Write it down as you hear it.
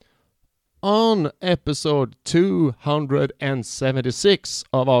on episode 276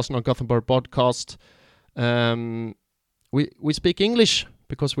 of Arsenal Gothenburg podcast. We speak English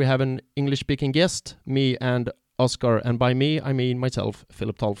because we have an English-speaking guest, me and Oscar, and by me I mean myself,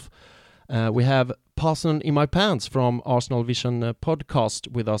 Philip Tolf. We have Passion in My Pants from Arsenal Vision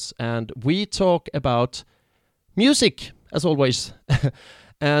podcast with us, and we talk about music, as always.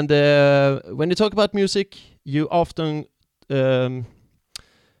 And when you talk about music, you often,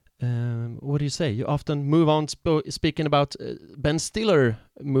 what do you say? You often move on speaking about Ben Stiller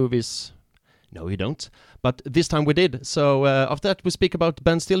movies. No, you don't. But this time we did. So after that, we speak about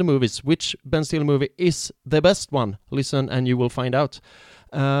Ben Stiller movies. Which Ben Stiller movie is the best one? Listen and you will find out.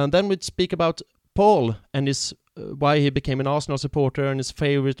 Then we speak about Paul and his why he became an Arsenal supporter and his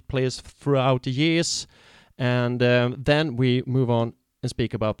favorite players throughout the years. And then we move on and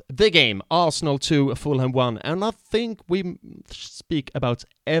speak about the game, Arsenal 2, Fulham 1. And I think we speak about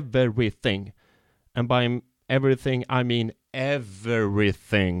everything. And by everything, I mean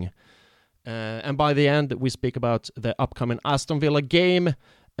everything. And by the end, we speak about the upcoming Aston Villa game.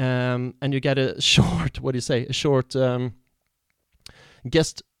 And you get a short, a short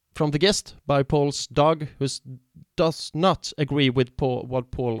guest from the guest by Paul's dog, who does not agree with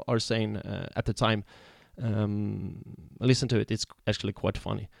what Paul are saying at the time. Listen to it, it's actually quite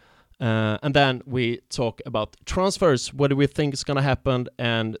funny. And then we talk about transfers, what do we think is going to happen,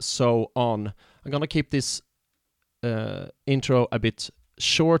 and so on. I'm going to keep this intro a bit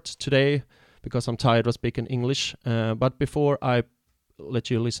short today because I'm tired of speaking English. But before I let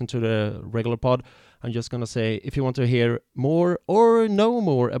you listen to the regular pod, I'm just going to say, if you want to hear more or know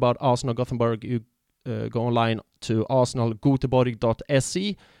more about Arsenal Gothenburg, you go online to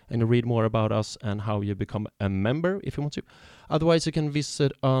arsenalgoteborg.se and read more about us and how you become a member if you want to. Otherwise, you can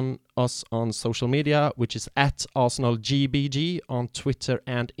visit us on social media, which is at ArsenalGBG on Twitter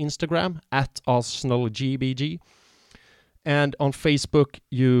and Instagram, at ArsenalGBG. And on Facebook,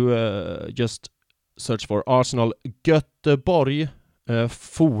 you just search for Arsenal Göteborg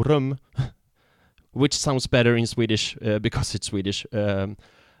Forum, which sounds better in Swedish because it's Swedish,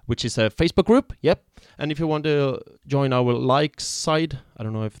 which is a Facebook group. Yep. And if you want to join our like side, I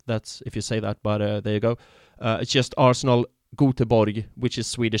don't know if you say that, but there you go. It's just Arsenal Göteborg, which is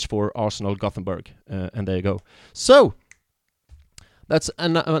Swedish for Arsenal Gothenburg, and there you go. So that's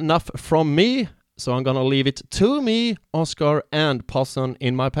enough from me. So I'm gonna leave it to me, Oscar, and Passion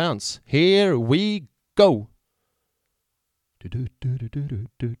in My Pants. Here we go.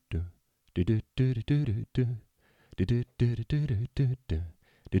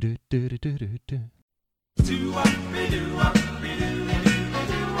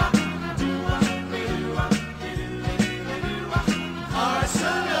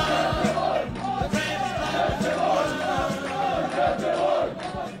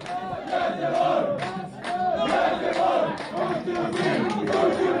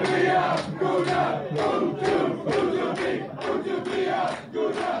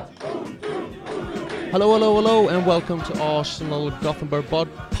 Hello, and welcome to Arsenal Gothenburg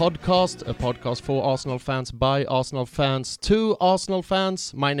podcast, a podcast for Arsenal fans by Arsenal fans to Arsenal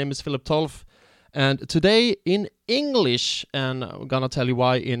fans. My name is Philip Tolf, and today in English, and I'm gonna tell you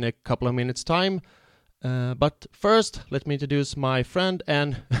why in a couple of minutes' time. But first, let me introduce my friend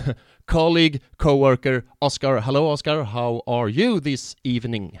and colleague, co-worker, Oscar. Hello, Oscar. How are you this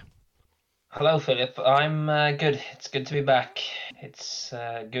evening? Hello, Philip. I'm good. It's good to be back. It's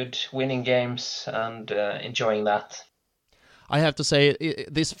good winning games and enjoying that. I have to say,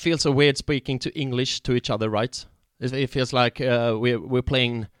 this feels so weird speaking to English to each other, right? It feels like we're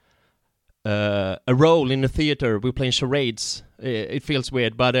playing a role in a theater. We're playing charades. It feels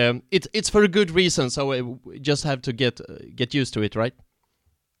weird, but it's for a good reason. So we just have to get used to it, right?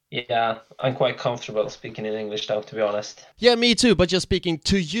 Yeah, I'm quite comfortable speaking in English now, to be honest. Yeah, me too, but just speaking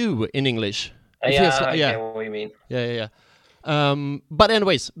to you in English. I get what you mean. Yeah. But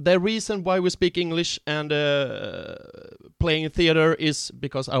anyways, the reason why we speak English and playing theater is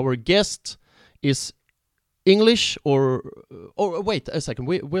because our guest is English or wait a second,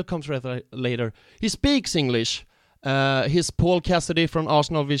 we'll come to that later. He speaks English. He's Paul Cassidy from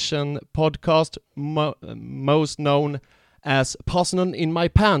Arsenal Vision podcast, most known as Passion in My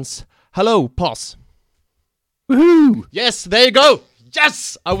Pants. Hello, Pass. Woohoo! Yes, there you go.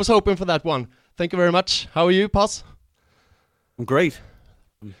 Yes, I was hoping for that one. Thank you very much. How are you, Pass? I'm great.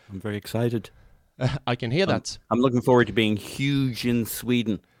 I'm very excited. I can hear that. I'm looking forward to being huge in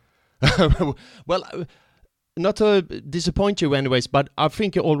Sweden. Well, not to disappoint you anyways, but I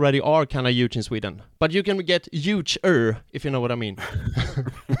think you already are kind of huge in Sweden. But you can get huge-er, if you know what I mean.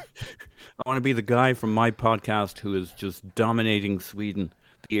 I want to be the guy from my podcast who is just dominating Sweden.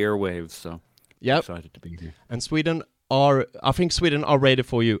 the airwaves. So Yep. excited to be here. And I think Sweden are ready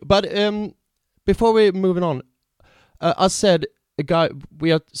for you. But before we moving on, I said,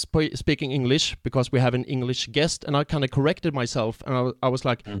 we are speaking English because we have an English guest, and I kind of corrected myself, and I was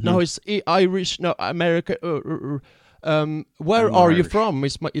like, no, it's Irish, no, America. Where I'm are you Irish. from?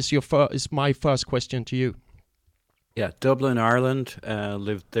 Is my first question to you. Yeah, Dublin, Ireland.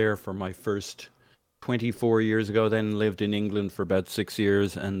 Lived there for my first 24 years ago. Then lived in England for about 6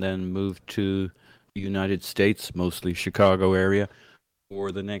 years, and then moved to the United States, mostly Chicago area,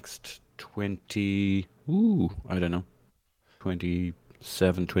 for the next 20. I don't know,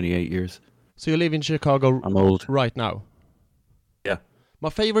 27, 28 years. So you live in Chicago I'm old. right now. Yeah. My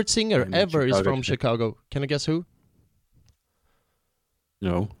favorite singer I'm in ever is Chicago from today. Chicago. Can I guess who?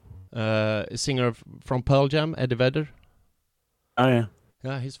 No. A singer from Pearl Jam, Eddie Vedder. Oh yeah.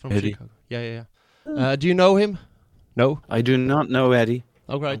 Yeah, he's from Eddie. Chicago. Yeah. Do you know him? No. I do not know Eddie.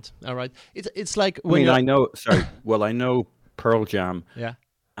 All right. It's like I when mean, you're... I know. Sorry. Well, I know Pearl Jam, Yeah.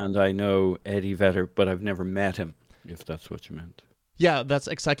 and I know Eddie Vedder, but I've never met him. If that's what you meant. Yeah, that's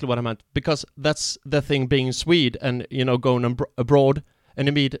exactly what I meant. Because that's the thing being Swede and, going abroad and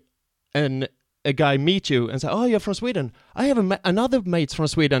you meet and a guy meet you and say, oh, you're from Sweden. I have another mate from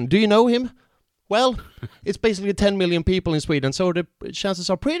Sweden. Do you know him? Well, it's basically 10 million people in Sweden, so the chances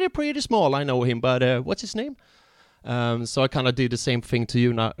are pretty small I know him. But what's his name? So I kind of did the same thing to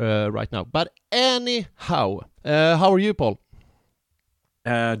you now, right now. But anyhow, how are you, Paul?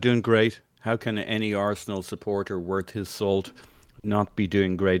 Doing great. How can any Arsenal supporter worth his salt not be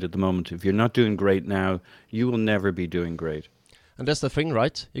doing great at the moment? If you're not doing great now, you will never be doing great. And that's the thing,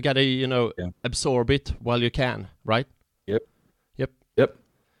 right? You gotta, absorb it while you can, right? Yep. Yep.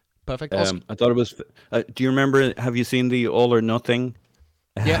 Perfect. Oscar. I thought it was. Do you remember? Have you seen the All or Nothing?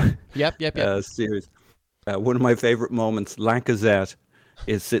 Yeah. Yep. Series. One of my favorite moments. Lacazette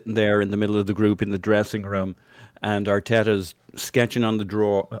is sitting there in the middle of the group in the dressing room, and Arteta's sketching on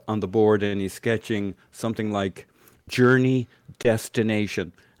the board, and he's sketching something like journey,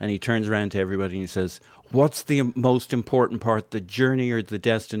 destination, and he turns around to everybody and he says, "What's the most important part, the journey or the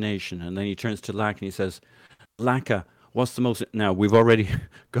destination?" And then he turns to Lack and he says, "Laka, what's the most..." Now, we've already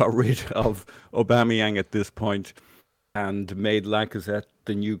got rid of Aubameyang at this point and made Lacazette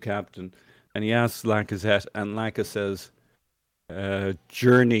the new captain. And he asks Lacazette, and Laka says,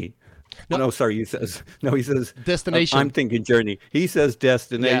 journey. No, sorry, he says Destination. I'm thinking journey. He says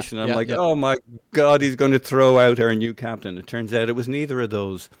destination. I'm like, yeah. oh my God, he's going to throw out our new captain. It turns out it was neither of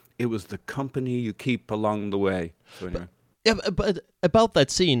those. It was the company you keep along the way. So anyway. Yeah, but about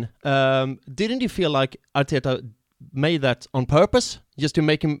that scene, didn't you feel like Arteta made that on purpose, just to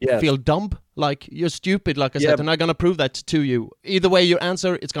make him feel dumb? Like, you're stupid, like I said, and I'm going to prove that to you. Either way you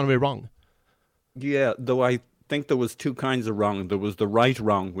answer, it's going to be wrong. Yeah, though I think there was two kinds of wrong. There was the right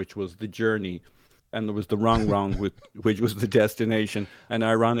wrong, which was the journey, and there was the wrong wrong, which was the destination. And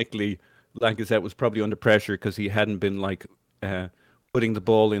ironically, Lacazette was probably under pressure because he hadn't been putting the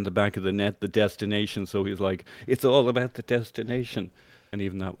ball in the back of the net, the destination. So he's like, it's all about the destination. And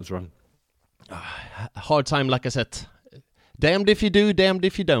even that was wrong. Hard time, like I said. Damned if you do, damned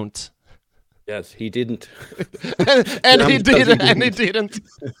if you don't. Yes, he didn't. and he didn't.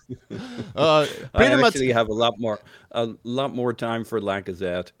 I Pretty much. actually have a lot more time for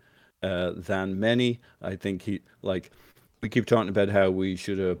Lacazette than many. I think we keep talking about how we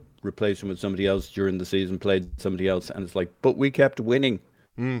should have replaced him with somebody else during the season, played somebody else, and it's like, but we kept winning.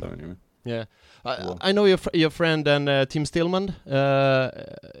 So anyway. Yeah, I know your friend and Tim Stillman.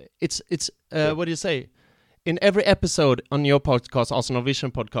 It's what do you say? In every episode on your podcast, Arsenal Vision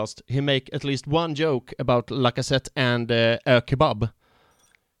podcast, he make at least one joke about Lacazette and kebab.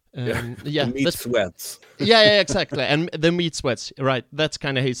 The meat sweats. Yeah, exactly. And the meat sweats, right? That's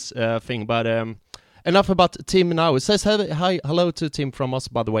kind of his thing. But enough about Tim now. It says hello to Tim from us,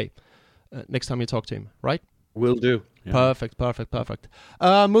 by the way. Next time you talk to him, right? Will do. Yeah. Perfect.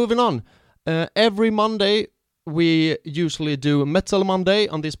 Moving on. Every Monday, we usually do Metal Monday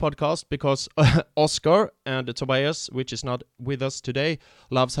on this podcast because Oscar and Tobias, which is not with us today,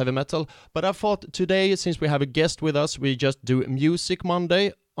 loves heavy metal. But I thought today, since we have a guest with us, we just do Music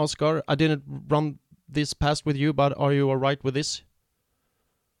Monday. Oscar, I didn't run this past with you, but are you all right with this?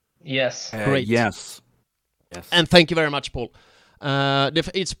 Yes. Great. Yes. And thank you very much, Paul.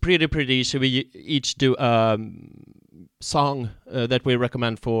 It's pretty easy. We each do a song that we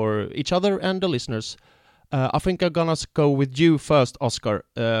recommend for each other and the listeners. I think I'm gonna go with you first, Oscar.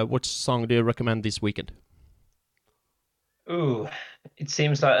 Which song do you recommend this weekend? Ooh, it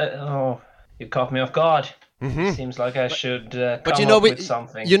seems like you caught me off guard. Seems like I should But come you know, up with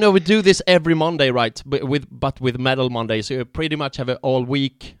something. you know, we do this every Monday, right? But with Metal Monday, so you pretty much have it all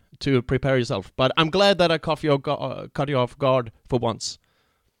week to prepare yourself. But I'm glad that I cut you off guard for once.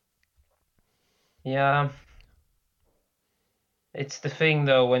 Yeah. It's the thing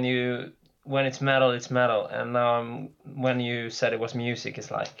though, when it's metal, and now when you said it was music, it's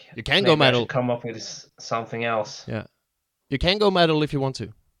like You can maybe go I metal. should come up with something else. Yeah, you can go metal if you want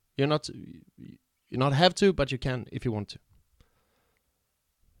to. You not have to, but you can if you want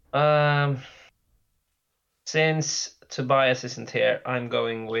to. Since Tobias isn't here, I'm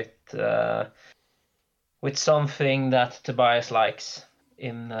going with something that Tobias likes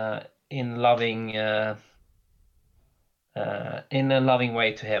in loving in a loving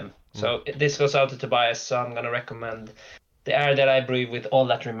way to him. So this goes out to Tobias. So I'm gonna recommend "The Air That I Breathe" with "All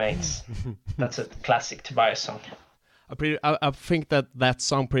That Remains." That's a classic Tobias song. I think that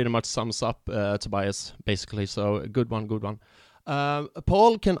song pretty much sums up Tobias basically. So good one.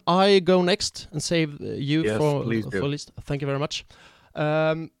 Paul, can I go next and save you for list? Thank you very much.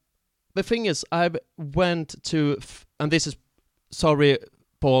 The thing is, I went to, and this is, sorry,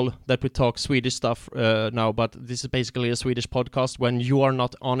 Paul, that we talk Swedish stuff now, but this is basically a Swedish podcast when you are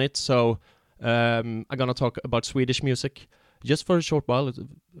not on it. So I'm gonna talk about Swedish music just for a short while.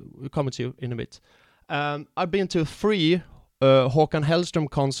 We'll come to you in a bit. I've been to 3 Håkan Hellström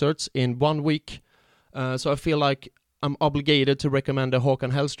concerts in 1 week, so I feel like I'm obligated to recommend a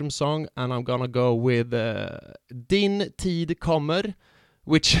Håkan Hellström song, and I'm gonna go with Din tid kommer,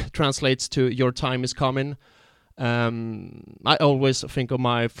 which translates to Your Time is Coming. I always think of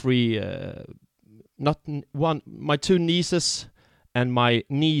my 3, my 2 nieces and my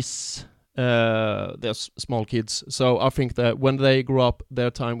niece. They're small kids, so I think that when they grow up, their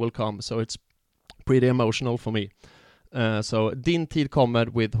time will come. So it's pretty emotional for me. So Din tid kommer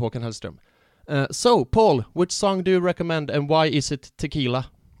with Håkan Hellström. So Paul, which song do you recommend, and why is it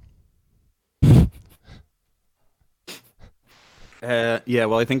Tequila? Yeah,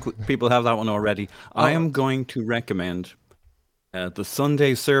 well, I think people have that one already. I am going to recommend the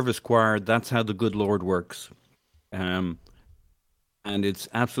Sunday Service Choir, That's How the Good Lord Works. And it's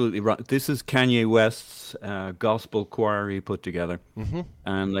absolutely right. This is Kanye West's gospel choir he put together.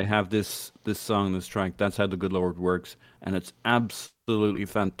 And they have this song, this track, That's How the Good Lord Works. And it's absolutely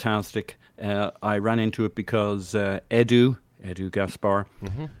fantastic. I ran into it because Edu Gaspar,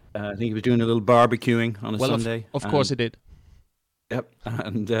 I think he was doing a little barbecuing on a Sunday. Of course he did. Yep,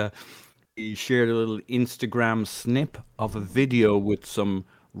 and he shared a little Instagram snip of a video with some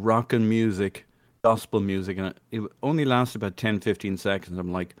rockin' music, gospel music, and it only lasted about 10-15 seconds.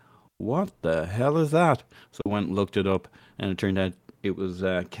 I'm like, what the hell is that? So I went and looked it up, and it turned out it was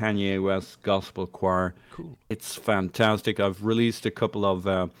Kanye West's gospel choir. Cool. It's fantastic. I've released a couple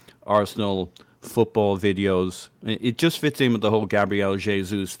of Arsenal football videos. It just fits in with the whole Gabriel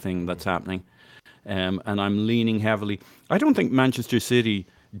Jesus thing that's happening. And I'm leaning heavily. I don't think Manchester City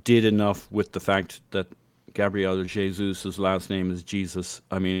did enough with the fact that Gabriel Jesus' last name is Jesus.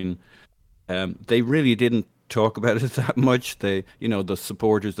 I mean, they really didn't talk about it that much. They, the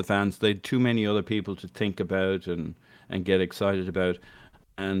supporters, the fans, they had too many other people to think about and get excited about.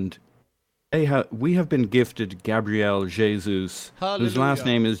 And we have been gifted Gabriel Jesus, whose last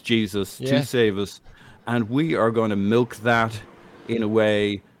name is Jesus, to save us. And we are going to milk that in a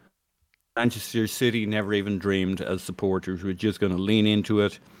way Manchester City never even dreamed as supporters. We're just going to lean into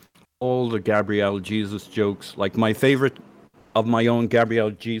it. All the Gabriel Jesus jokes, like my favorite of my own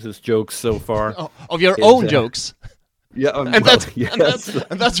Gabriel Jesus jokes so far. Of your own jokes? Yeah, and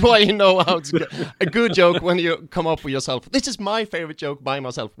that's why you know how it's a good joke when you come up with yourself. This is my favorite joke by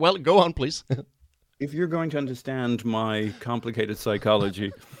myself. Well, go on, please. If you're going to understand my complicated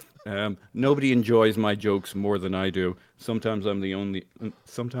psychology, nobody enjoys my jokes more than I do. Sometimes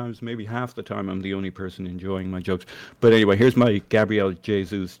maybe half the time I'm the only person enjoying my jokes. But anyway, here's my Gabriel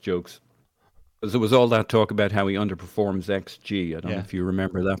Jesus jokes. There was all that talk about how he underperforms XG. I don't know if you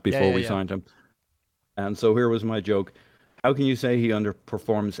remember that before we signed him. And so here was my joke. How can you say he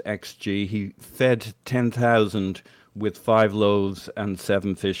underperforms XG? He fed 10,000 with 5 loaves and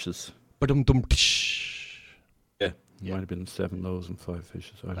 7 fishes. Might have been 7 loaves and 5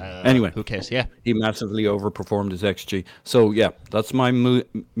 fishes. I don't know. Anyway, who cares? Yeah, he massively overperformed his XG. So yeah, that's my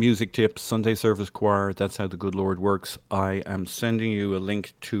music tip. Sunday Service Choir. That's How the Good Lord Works. I am sending you a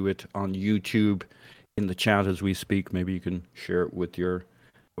link to it on YouTube in the chat as we speak. Maybe you can share it with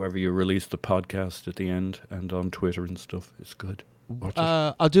whoever you release the podcast at the end, and on Twitter and stuff. It's good.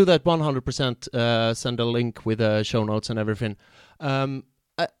 I'll do that 100%. Send a link with show notes and everything.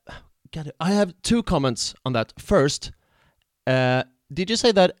 I have 2 comments on that. First, Did you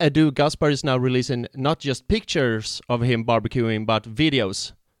say that Edu Gaspar is now releasing not just pictures of him barbecuing, but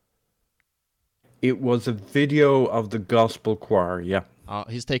videos? It was a video of the gospel choir. Yeah.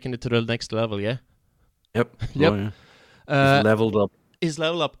 He's taking it to the next level, yeah? Yep. Yep. Oh, yeah. He's leveled up. He's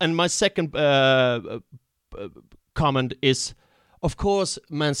leveled up. And my second comment is, of course,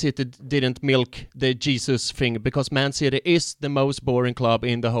 Man City didn't milk the Jesus thing, because Man City is the most boring club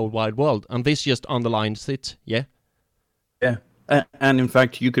in the whole wide world. And this just underlines it, yeah? Yeah. And in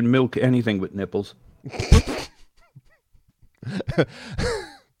fact, you can milk anything with nipples.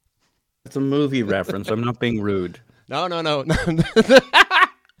 It's a movie reference. I'm not being rude. No. No,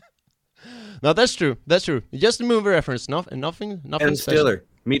 that's true. That's true. Just a movie reference. Nothing Ben special. Stiller,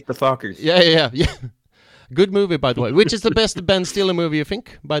 Meet the Fockers. Yeah. Good movie, by the way. Which is the best Ben Stiller movie, you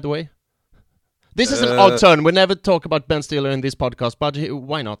think, by the way? This is an odd turn. We never talk about Ben Stiller in this podcast, but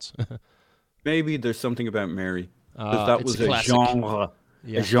why not? Maybe there's something about Mary. Because that was a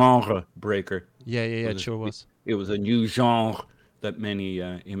genre breaker. Yeah, it sure was. It was a new genre that many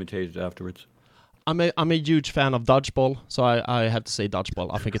imitated afterwards. I'm a huge fan of dodgeball, so I have to say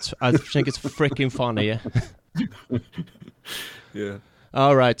dodgeball. I think it's freaking funny. Yeah. Yeah.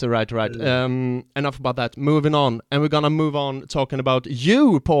 All right. Enough about that. Moving on, and we're gonna move on talking about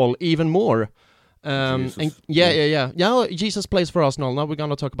you, Paul, even more. Jesus. And yeah. Jesus plays for Arsenal. Now we're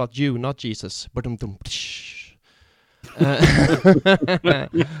gonna talk about you, not Jesus. I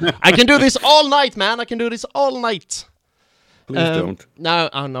can do this all night, man. I can do this all night. Please don't. No,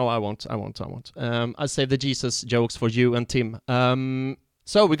 I won't. I save the Jesus jokes for you and Tim.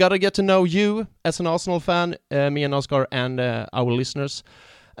 So we gotta get to know you as an Arsenal fan, me and Oscar and our listeners.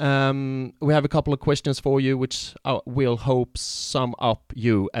 We have a couple of questions for you, which we'll hope sum up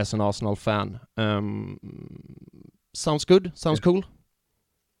you as an Arsenal fan. Sounds good? Sounds cool?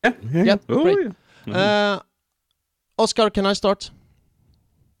 Yeah. Oh, great. Yeah. Oscar, can I start?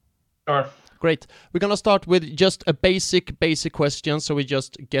 Sure. Great. We're gonna start with just a basic question, so we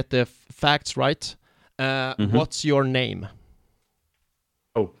just get the facts right. What's your name?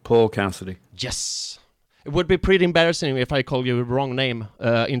 Oh, Paul Cassidy. Yes. It would be pretty embarrassing if I call you the wrong name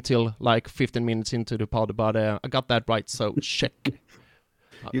until like 15 minutes into the pod, but I got that right, so check.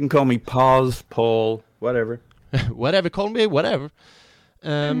 You can call me Paz, Paul, whatever. Whatever, call me whatever.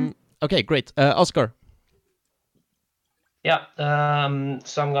 Okay, great. Oscar. Yeah,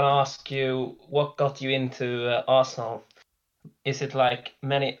 so I'm gonna ask you, what got you into Arsenal? Is it like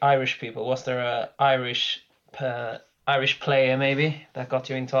many Irish people? Was there a Irish player maybe that got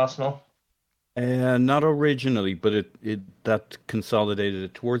you into Arsenal? Not originally, but it that consolidated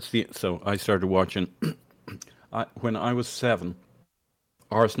it towards the. So I started watching. When I was 7,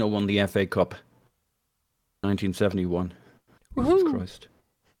 Arsenal won the FA Cup, 1971. Jesus Christ,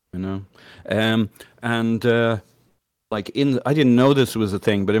 you know, I didn't know this was a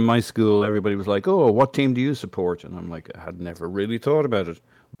thing, but in my school, everybody was like, "Oh, what team do you support?" And I'm like, I had never really thought about it,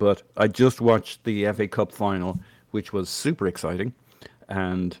 but I just watched the FA Cup final, which was super exciting,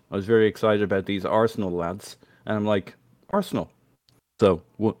 and I was very excited about these Arsenal lads, and I'm like, Arsenal. So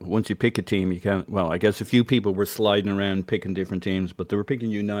once you pick a team, you can't. Well, I guess a few people were sliding around picking different teams, but they were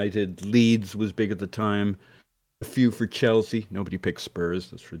picking United. Leeds was big at the time. A few for Chelsea. Nobody picked Spurs.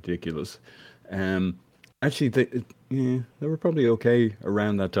 That's ridiculous. Actually, they were probably okay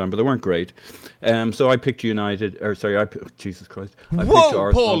around that time, but they weren't great. So I picked United. Jesus Christ! I picked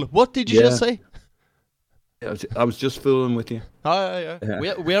Arsenal. Paul, what did you just say? I was just fooling with you. Yeah.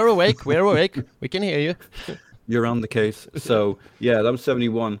 We're awake. We're awake. We can hear you. You're on the case. So yeah, that was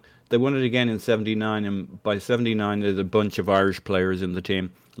 71. They won it again in 79, and by 79, there's a bunch of Irish players in the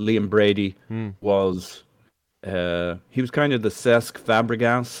team. Liam Brady was. He was kind of the Cesc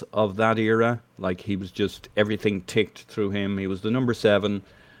Fabregas of that era. Like, he was just, everything ticked through him. He was the number 7.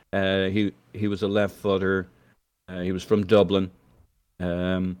 He was a left footer. He was from Dublin.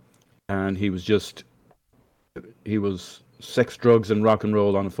 And he was sex, drugs, and rock and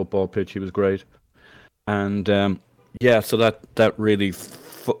roll on a football pitch. He was great. And so that really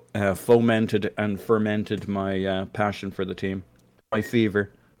fomented and fermented my passion for the team, my fever.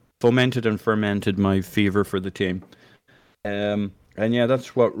 Fomented and fermented my fever for the team. And yeah,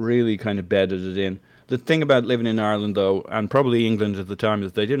 that's what really kind of bedded it in. The thing about living in Ireland, though, and probably England at the time,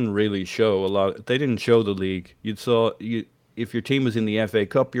 is they didn't really show a lot. They didn't show the league. If your team was in the FA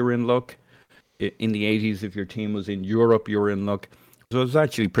Cup, you're in luck. In the 80s, if your team was in Europe, you were in luck. So it was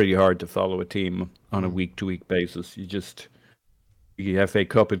actually pretty hard to follow a team on a week-to-week basis. The FA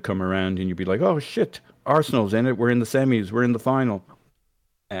Cup would come around and you'd be like, oh shit, Arsenal's in it. We're in the semis. We're in the final.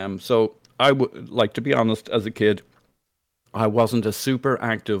 So I would like, to be honest, as a kid, I wasn't a super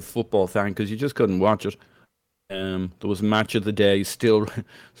active football fan because you just couldn't watch it. There was match of the day, still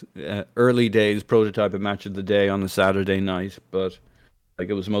early days prototype of match of the day on a Saturday night, but like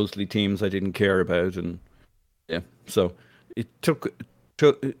it was mostly teams I didn't care about, and yeah. So it took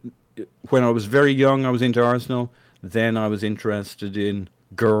when I was very young, I was into Arsenal. Then I was interested in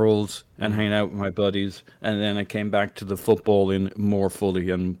girls and hanging out with my buddies, and then I came back to the football in more fully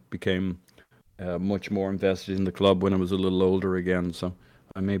and became much more invested in the club when I was a little older again. So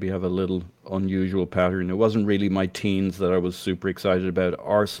I maybe have a little unusual pattern. It wasn't really my teens that I was super excited about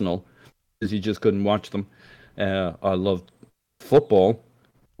Arsenal, because you just couldn't watch them. I loved football,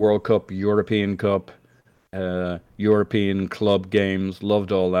 World Cup, European Cup, European club games,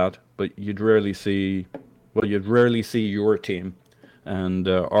 loved all that. But you'd rarely see your team, and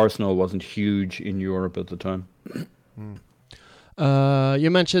Arsenal wasn't huge in Europe at the time. You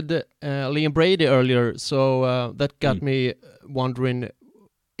mentioned Liam Brady earlier, so that got me wondering: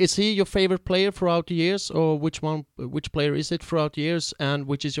 is he your favorite player throughout the years, or which player is it throughout the years, and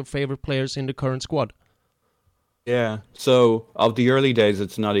which is your favorite players in the current squad? Yeah. So of the early days,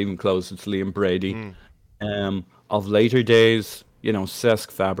 it's not even close. It's Liam Brady. Of later days,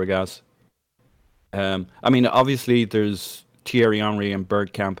 Cesc Fabregas. I mean, obviously there's Thierry Henry and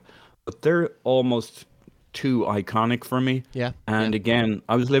Bergkamp, but they're almost too iconic for me. Yeah. And again,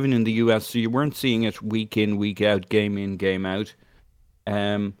 I was living in the US, so you weren't seeing it week in, week out, game in, game out.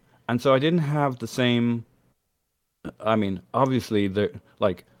 And so I didn't have the same. I mean, obviously,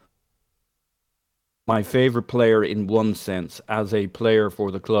 my favorite player in one sense, as a player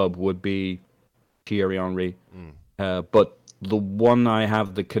for the club, would be Thierry Henry. But the one I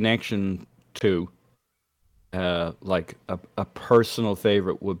have the connection to, like a personal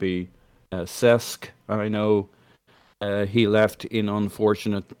favorite, would be Cesc. I know he left in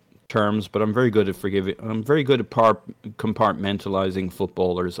unfortunate terms, but I'm very good at forgiving. I'm very good at compartmentalizing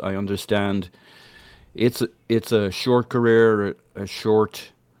footballers. I understand it's a short career, a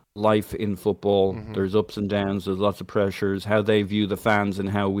short life in football. There's ups and downs. There's lots of pressures. How they view the fans and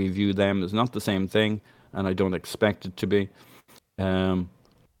how we view them is not the same thing, and I don't expect it to be. Liam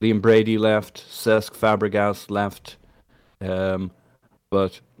Brady left. Cesc Fabregas left.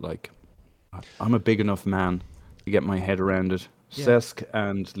 But like, I'm a big enough man to get my head around it. Yeah. Cesc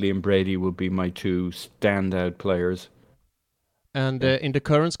and Liam Brady would be my two standout players. And in the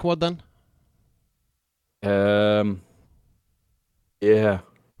current squad, then? Yeah.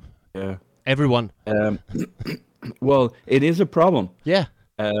 Everyone. Well, it is a problem. Yeah.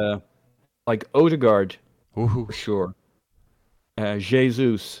 Like Odegaard, for sure.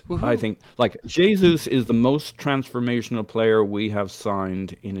 Jesus, I think. Like, Jesus is the most transformational player we have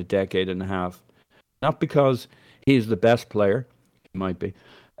signed in a decade and a half. Not because he's the best player, he might be,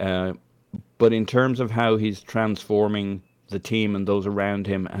 but in terms of how he's transforming the team and those around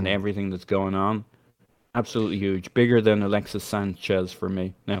him and everything that's going on, absolutely huge. Bigger than Alexis Sanchez for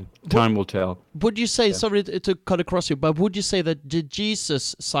me. Now, time will tell. Would you say, sorry to cut across you, but would you say that the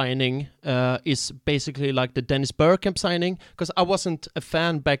Jesus signing is basically like the Dennis Bergkamp signing? Because I wasn't a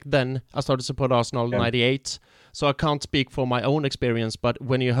fan back then. I started to support Arsenal in '98, so I can't speak for my own experience, but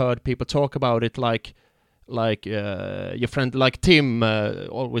when you heard people talk about it, like your friend, like Tim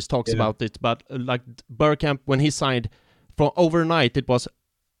always talks about it, but like Bergkamp, when he signed, from overnight, it was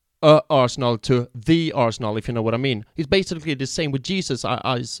Arsenal to the Arsenal, if you know what I mean. It's basically the same with Jesus,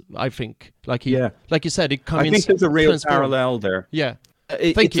 I think. Like like you said, it comes in. I think there's a real parallel there. Yeah,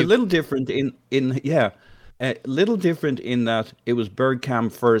 it's a little different a little different in that it was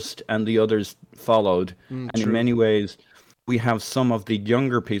Bergkamp first and the others followed. And in many ways, we have some of the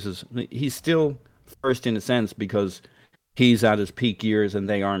younger pieces. He's still first in a sense because he's at his peak years and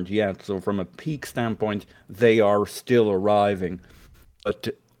they aren't yet. So from a peak standpoint, they are still arriving. But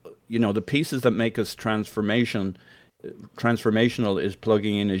the pieces that make us transformational is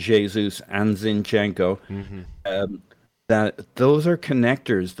plugging in a Jesus and Zinchenko. That those are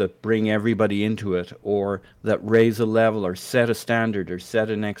connectors that bring everybody into it, or that raise a level, or set a standard, or set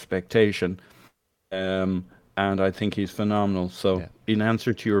an expectation. And I think he's phenomenal. So, in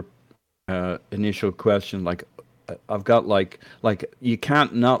answer to your initial question, like I've got like you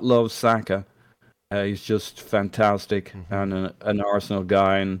can't not love Saka. He's just fantastic and an Arsenal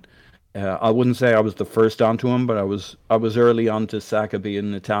guy, and I wouldn't say I was the first onto him, but I was early on to Saka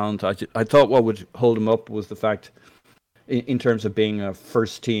being the talent. I thought what would hold him up was the fact, in terms of being a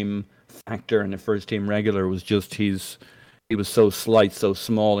first team factor and a first team regular, was just he was so slight, so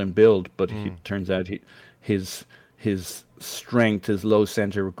small in build, but it turns out his strength, his low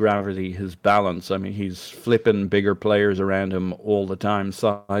center of gravity, his balance. I mean, he's flipping bigger players around him all the time.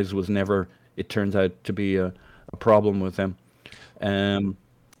 Size was never, it turns out, to be a problem with him.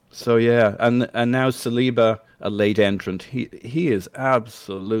 So yeah, and now Saliba, a late entrant. He is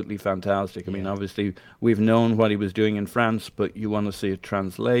absolutely fantastic. I mean, obviously we've known what he was doing in France, but you want to see it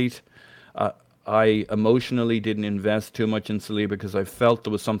translate. I emotionally didn't invest too much in Saliba because I felt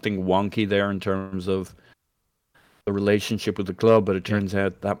there was something wonky there in terms of the relationship with the club, but it turns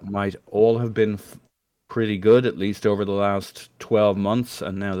out that might all have been pretty good, at least over the last 12 months,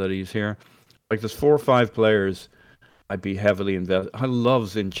 and now that he's here. Like, there's 4 or 5 players I'd be heavily invested. I love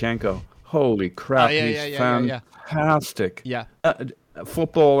Zinchenko. Holy crap, he's fantastic. Yeah. A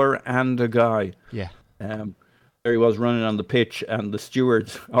footballer and a guy. Yeah. There he was running on the pitch, and the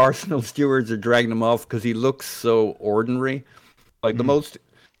stewards, Arsenal stewards, are dragging him off because he looks so ordinary. Like, the most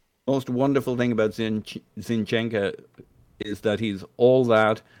wonderful thing about Zinchenko is that he's all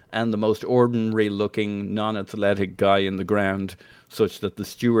that and the most ordinary-looking, non-athletic guy in the ground, such that the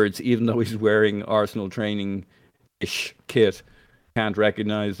stewards, even though he's wearing Arsenal training-ish kit, can't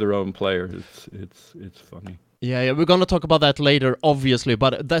recognize their own player. It's funny. Yeah, we're gonna talk about that later, obviously.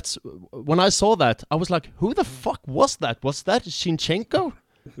 But that's when I saw that, I was like, "Who the fuck was that? Was that Zinchenko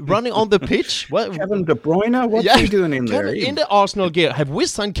running on the pitch? What? Kevin De Bruyne? What's he doing in there? In the Arsenal gear. Have we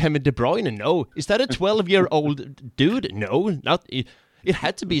signed Kevin De Bruyne? No. Is that a 12-year-old dude? No, not. It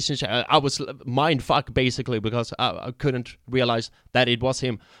had to be Zinchenko. I was mind fuck basically because I couldn't realize that it was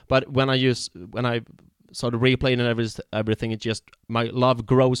him. But when I saw the replay and everything, it just, my love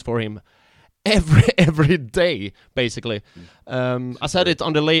grows for him every day basically. I said it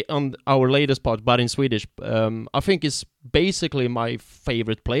on our latest pod, but in Swedish. I think it's basically my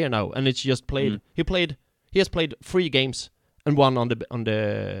favorite player now, and it's just played. He has played 3 games and one on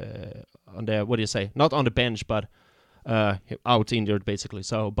the what do you say? Not on the bench, but out injured basically.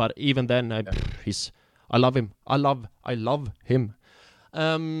 So, but even then, I love him. I love him.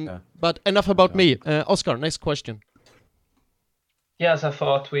 But enough about me. Oscar, next question. Yes, I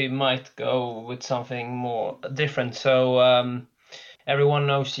thought we might go with something more different. So everyone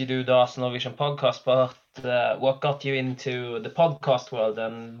knows you do the Arsenal Vision podcast, but what got you into the podcast world,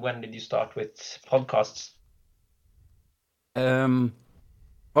 and when did you start with podcasts?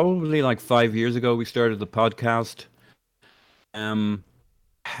 Probably like 5 years ago we started the podcast.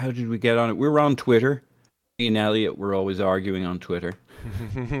 How did we get on it? We were on Twitter. Me and Elliot were always arguing on Twitter.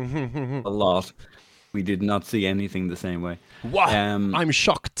 A lot. We did not see anything the same way. Wow, I'm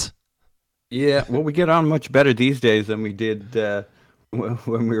shocked. Yeah, well, we get on much better these days than we did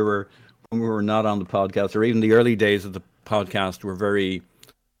when we were not on the podcast, or even the early days of the podcast were very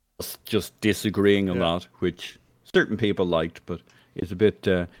just disagreeing a lot, which certain people liked, but it's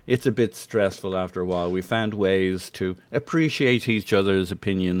a bit stressful after a while. We found ways to appreciate each other's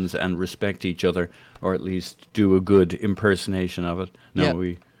opinions and respect each other, or at least do a good impersonation of it.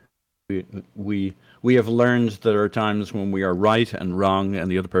 No, we have learned that there are times when we are right and wrong, and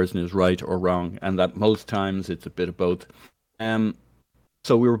the other person is right or wrong, and that most times it's a bit of both.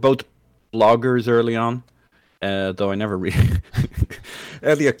 So we were both bloggers early on, though I never really...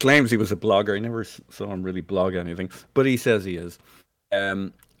 Elliot claims he was a blogger. I never saw him really blog anything, but he says he is.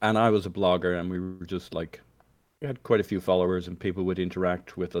 And I was a blogger, and we were just like... We had quite a few followers, and people would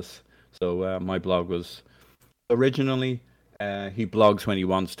interact with us. So my blog was originally... he blogs when he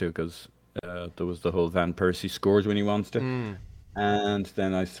wants to, because there was the whole Van Persie scores when he wants to. And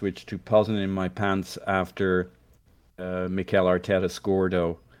then I switched to Poznan in my pants after Mikel Arteta scored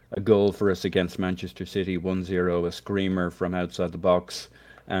a goal for us against Manchester City, 1-0, a screamer from outside the box.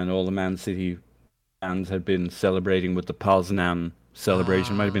 And all the Man City fans had been celebrating with the Poznan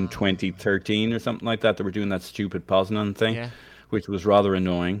celebration. It might have been 2013 or something like that. They were doing that stupid Poznan thing, which was rather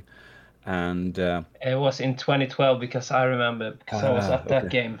annoying. And it was in 2012 because I remember, because I was at that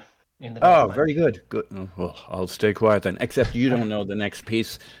game in the very good. Well, I'll stay quiet then, except you don't know the next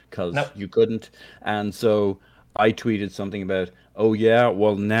piece because you couldn't. And so I tweeted something about, oh yeah,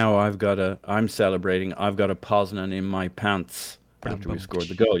 well now I'm celebrating, I've got a Poznan in my pants after we scored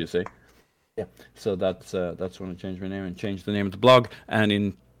the goal, you see. Yeah, so that's when I changed my name and changed the name of the blog. And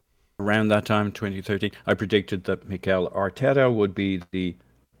in around that time, 2013, I predicted that Mikel Arteta would be the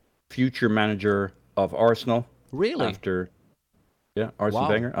future manager of Arsenal. Really? After Arsene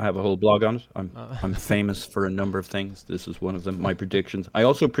Wenger. I have a whole blog on it. I'm famous for a number of things. This is one of them, my predictions. I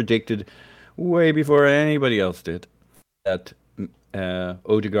also predicted way before anybody else did that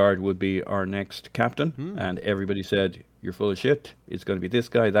Odegaard would be our next captain, and everybody said, you're full of shit. It's going to be this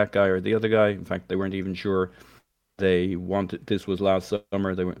guy, that guy, or the other guy. In fact, they weren't even sure they wanted. This was last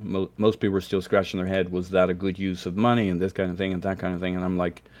summer. They were, most people were still scratching their head. Was that a good use of money and this kind of thing and that kind of thing? And I'm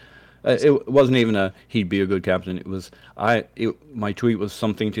like, it wasn't even he'd be a good captain. It was my tweet was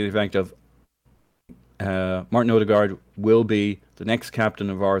something to the effect of Martin Odegaard will be the next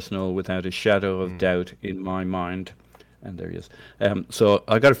captain of Arsenal without a shadow of doubt in my mind. And there he is. So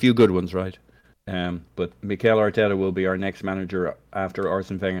I got a few good ones right. But Mikel Arteta will be our next manager after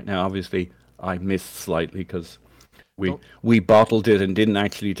Arsene Wenger. Now, obviously, I missed slightly because we bottled it and didn't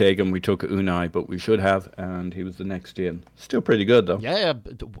actually take him. We took Unai, but we should have, and he was the next in. Still pretty good, though. Yeah,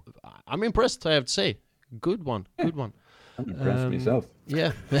 I'm impressed, I have to say. Good one. I'm impressed myself.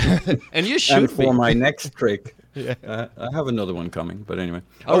 Yeah, and you should And for be. my next trick, Yeah. I have another one coming, but anyway.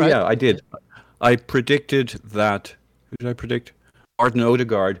 All right. Yeah, I did. I predicted that... Who did I predict? Martin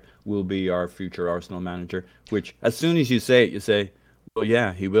Odegaard will be our future Arsenal manager, which as soon as you say it, you say, well,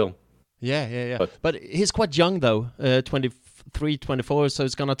 yeah, he will. Yeah. But he's quite young, though, 23, 24, so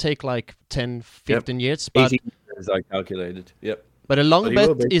it's going to take like 10, 15 years. But 18 years, I calculated. Yep. But a long But he bet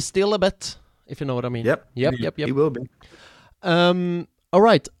will be. is still a bet, if you know what I mean. Yep. Yep. He will be. All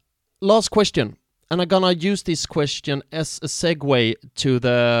right, last question. And I'm going to use this question as a segue to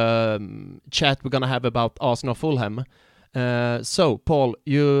the chat we're going to have about Arsenal Fulham. So, Paul,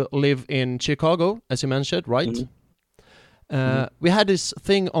 you live in Chicago, as you mentioned, right? Mm-hmm. We had this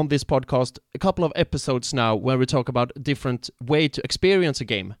thing on this podcast a couple of episodes now where we talk about different way to experience a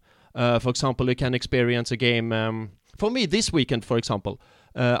game. For example, you can experience a game. For me, this weekend, for example,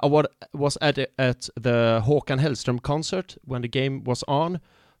 I was at the Håkan Hellström concert when the game was on.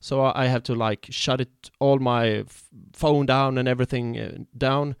 So I had to like shut all my phone down and everything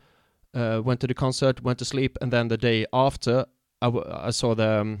down. Went to the concert, went to sleep, and then the day after, I saw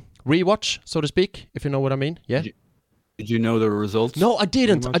the rewatch, so to speak, if you know what I mean. Yeah. Did you know the results? No, I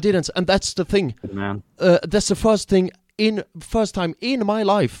didn't, and that's the thing. Good man. That's the first time in my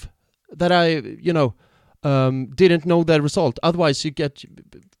life that I, didn't know the result. Otherwise, you get,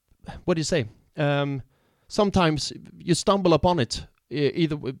 what do you say? Sometimes you stumble upon it.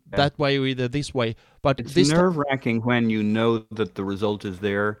 Either that way or either this way. But it's this nerve-wracking when you know that the result is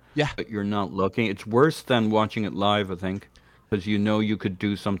there, but you're not looking. It's worse than watching it live, I think, because you know you could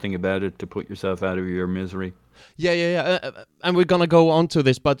do something about it to put yourself out of your misery. Yeah. And we're gonna go on to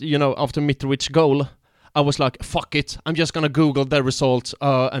this, but after Mitrovic goal, I was like, fuck it, I'm just gonna Google the result,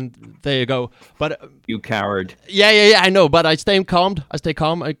 and there you go. But you coward. Yeah, I know, but I stay calm.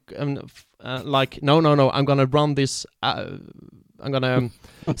 Like, no, I'm gonna run this. I'm gonna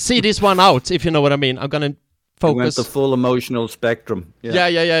see this one out, if you know what I mean. I'm gonna focus. You went the full emotional spectrum.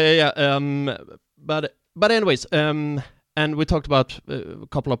 Yeah. But anyways, and we talked about a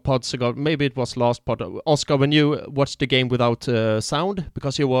couple of pods ago. Maybe it was last pod. Oscar, when you watched the game without sound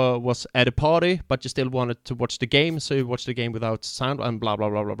because you was at a party, but you still wanted to watch the game, so you watched the game without sound and blah blah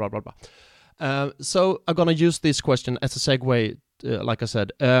blah blah blah blah blah. So I'm gonna use this question as a segue. Like I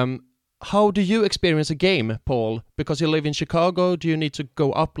said. How do you experience a game, Paul? Because you live in Chicago, do you need to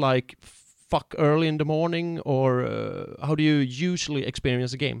go up like fuck early in the morning, or how do you usually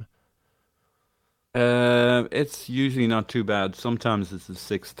experience a game? It's usually not too bad. Sometimes it's a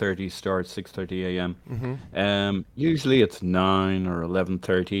 6:30 start, 6:30 a.m. Mm-hmm. Usually it's 9 or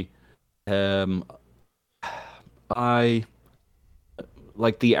 11:30. I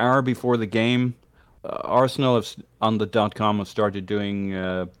like the hour before the game. Arsenal have, on the .com have started doing.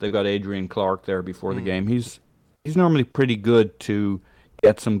 They've got Adrian Clark there before the game. He's normally pretty good to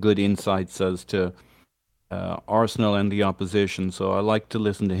get some good insights as to Arsenal and the opposition. So I like to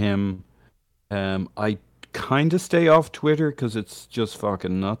listen to him. I kind of stay off Twitter because it's just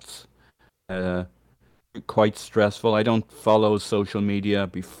fucking nuts. Quite stressful. I don't follow social media.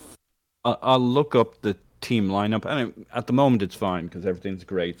 I'll look up the team lineup, and at the moment it's fine because everything's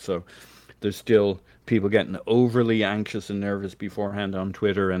great. So there's still people getting overly anxious and nervous beforehand on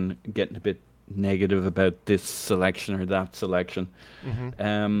Twitter and getting a bit negative about this selection or that selection.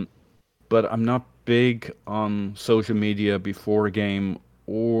 Mm-hmm. But I'm not big on social media before a game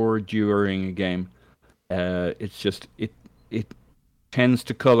or during a game. It's just it tends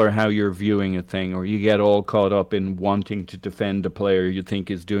to color how you're viewing a thing, or you get all caught up in wanting to defend a player you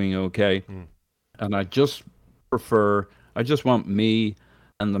think is doing okay. And I just want me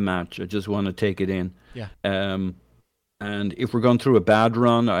and the match. I just want to take it in. Yeah. And if we're going through a bad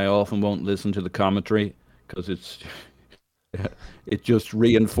run, I often won't listen to the commentary because it just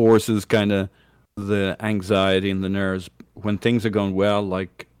reinforces kind of the anxiety and the nerves. When things are going well,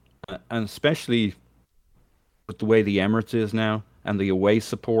 like, and especially with the way the Emirates is now and the away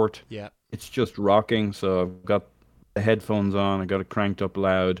support, it's just rocking. So I've got the headphones on, I got it cranked up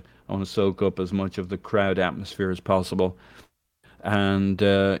loud. I want to soak up as much of the crowd atmosphere as possible. And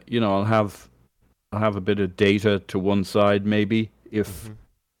I'll have a bit of data to one side maybe if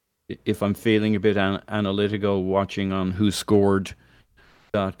I'm feeling a bit analytical, watching on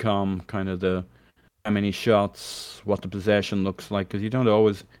WhoScored.com, kind of the how many shots, what the possession looks like, because you don't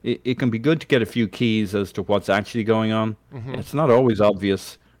always. It can be good to get a few keys as to what's actually going on. It's not always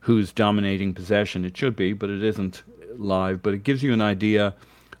obvious who's dominating possession. It should be, but it isn't live. But it gives you an idea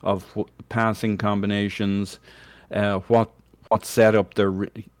of passing combinations, what setup they're.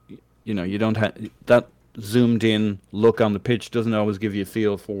 You don't have that zoomed in look on the pitch doesn't always give you a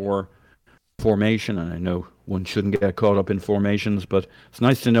feel for formation, and I know one shouldn't get caught up in formations, but it's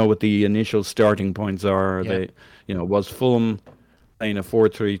nice to know what the initial starting points are. Yeah. They, was Fulham playing a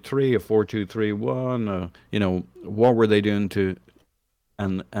 4-3-3, a 4-2-3-1? What were they doing to,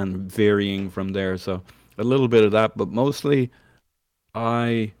 and varying from there. So a little bit of that, but mostly,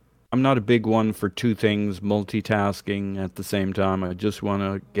 I'm not a big one for two things multitasking at the same time. I just want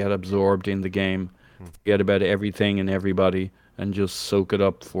to get absorbed in the game, forget about everything and everybody, and just soak it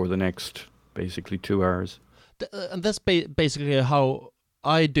up for the next basically 2 hours. And that's basically how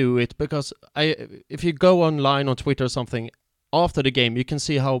I do it, because if you go online on Twitter or something after the game, you can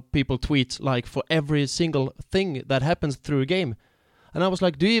see how people tweet like for every single thing that happens through a game. And I was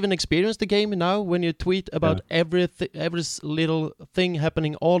like, do you even experience the game now when you tweet about every little thing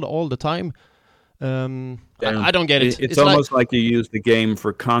happening all the time? I don't get it. It's almost like you use the game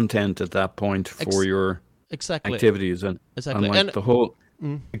for content at that point for your activities, and like and the whole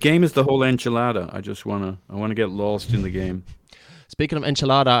the game is the whole enchilada. I want to get lost in the game. Speaking of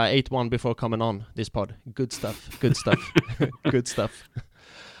enchilada, I ate one before coming on this pod. Good stuff. Good stuff. Good stuff.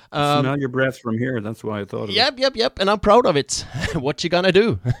 Smell your breath from here. That's why I thought of it. Yep. And I'm proud of it. What you gonna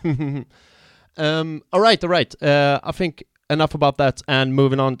do? All right. I think enough about that, and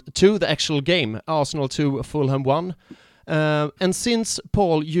moving on to the actual game. Arsenal 2, Fulham 1. And since,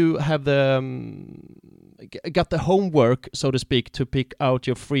 Paul, you have got the homework, so to speak, to pick out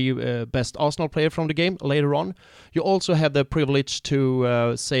your three best Arsenal player from the game later on, you also have the privilege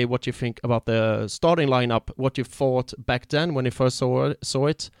to say what you think about the starting lineup, what you thought back then when you first saw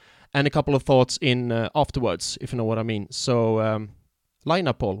it, and a couple of thoughts in afterwards, if you know what I mean. So,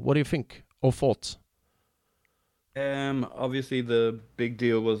 lineup, Paul, what do you think or thought? Obviously the big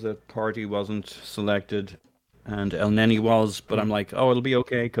deal was that Partey wasn't selected and El Neni was, but I'm like, oh, it'll be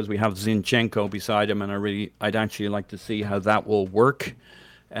okay because we have Zinchenko beside him, and I'd actually like to see how that will work.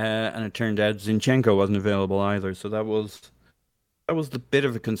 And it turned out Zinchenko wasn't available either, so that was the bit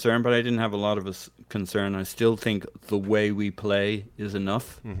of a concern, but I didn't have a lot of a concern. I still think the way we play is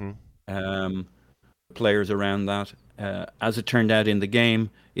enough. Players around that. As it turned out in the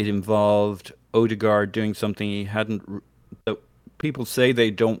game, it involved Odegaard doing something he hadn't. People say they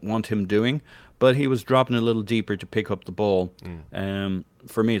don't want him doing, but he was dropping a little deeper to pick up the ball.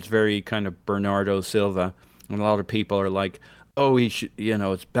 For me, it's very kind of Bernardo Silva, and a lot of people are like, "Oh, he should.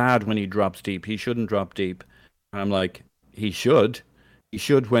 It's bad when he drops deep. He shouldn't drop deep." And I'm like, he should. He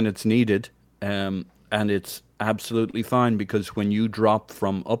should when it's needed, and it's absolutely fine because when you drop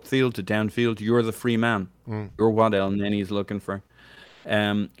from upfield to downfield, you're the free man. You're what El Neni's looking for.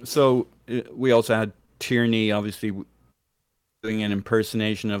 So we also had Tierney, obviously, doing an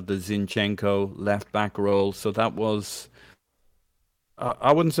impersonation of the Zinchenko left back role. So that was,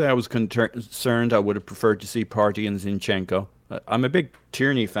 I wouldn't say I was concerned. I would have preferred to see Partey and Zinchenko. I'm a big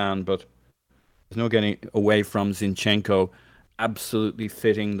Tierney fan, but there's no getting away from Zinchenko absolutely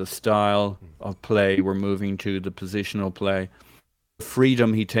fitting the style of play we're moving to, the positional play. The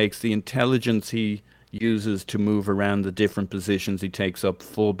freedom he takes, the intelligence he uses to move around the different positions he takes up,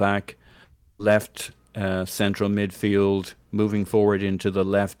 fullback, left, central midfield, moving forward into the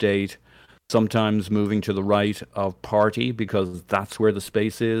left 8, sometimes moving to the right of Partey because that's where the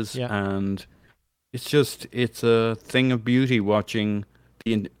space is. Yeah. And it's a thing of beauty watching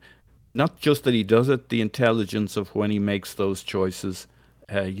not just that he does it, the intelligence of when he makes those choices.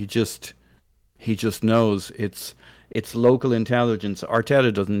 He just knows it's local intelligence.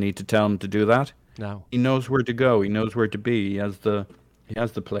 Arteta doesn't need to tell him to do that. No. He knows where to go. He knows where to be. He has the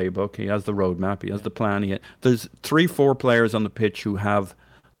playbook. He has the roadmap. He has the plan. There's 3-4 players on the pitch who have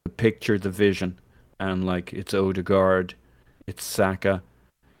the picture, the vision, and like it's Odegaard, it's Saka,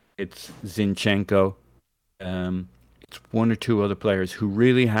 it's Zinchenko. It's 1 or 2 other players who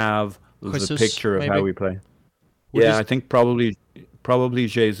really have the picture of how we play. I think probably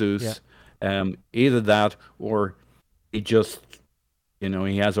Jesus. Yeah. Either that or he just,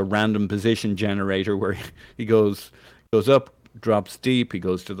 he has a random position generator where he goes up, drops deep, he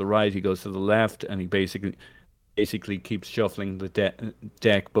goes to the right, he goes to the left, and he basically keeps shuffling the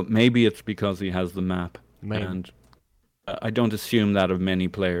deck. But maybe it's because he has the map. Maybe. And I don't assume that of many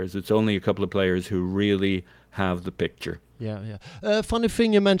players. It's only a couple of players who really have the picture. Yeah. Funny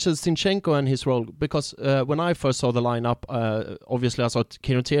thing you mentioned Zinchenko and his role, because when I first saw the lineup, obviously I saw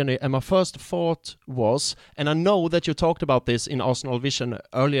Kieran Tierney, and my first thought was, and I know that you talked about this in Arsenal Vision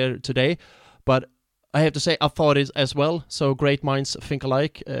earlier today, but I have to say I thought it as well. So great minds think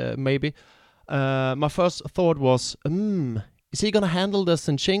alike, maybe. My first thought was, is he gonna handle the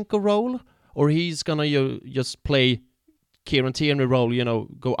Zinchenko role, or he's gonna just play Kieran Tierney role?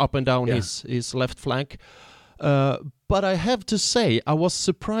 Go up and down his left flank. But I have to say, I was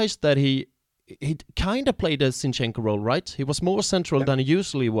surprised that he kind of played a Zinchenko role, right? He was more central than he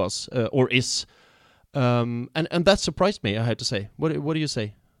usually was, or is. And that surprised me, I had to say. What do you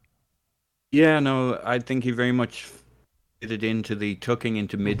say? Yeah, no, I think he very much fitted into the tucking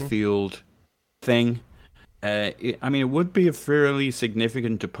into midfield thing. It would be a fairly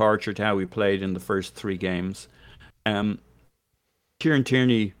significant departure to how we played in the first 3 games. Kieran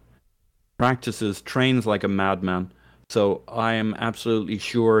Tierney trains like a madman. So I am absolutely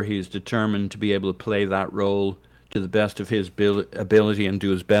sure he's determined to be able to play that role to the best of his ability and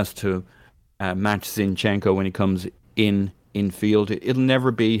do his best to match Zinchenko when he comes in field. It'll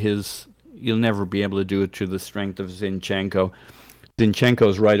never be you'll never be able to do it to the strength of Zinchenko.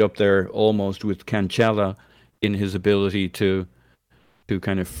 Zinchenko's right up there almost with Cancella in his ability to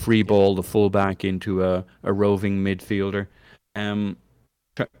kind of free ball the fullback into a roving midfielder.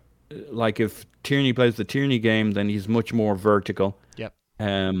 Like if Tierney plays the Tierney game, then he's much more vertical. Yep.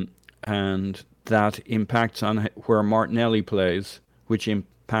 And that impacts on where Martinelli plays, which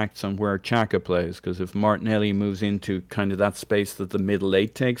impacts on where Xhaka plays. Because if Martinelli moves into kind of that space that the middle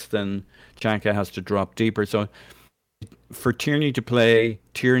 8 takes, then Xhaka has to drop deeper. So for Tierney to play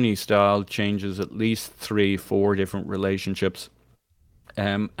Tierney style changes at least 3-4 different relationships.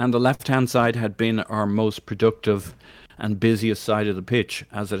 And the left-hand side had been our most productive and busiest side of the pitch,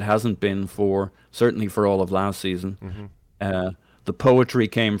 as it hasn't been certainly for all of last season. The poetry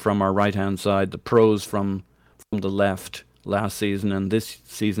came from our right-hand side, the prose from the left last season, and this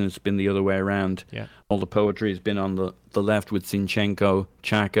season it's been the other way around. Yeah. All the poetry has been on the left with Zinchenko,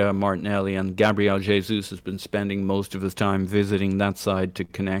 Xhaka, Martinelli, and Gabriel Jesus has been spending most of his time visiting that side to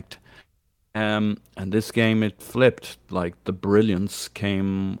connect. And this game it flipped, like the brilliance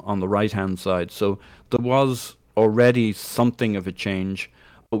came on the right-hand side. So there was already something of a change,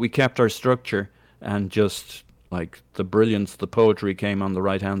 but we kept our structure, and just like the brilliance, the poetry came on the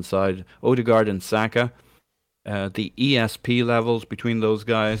right-hand side. Odegaard and Saka, the ESP levels between those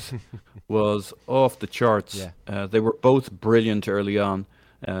guys was off the charts. They were both brilliant early on.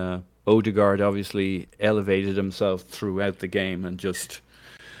 Odegaard obviously elevated himself throughout the game, and just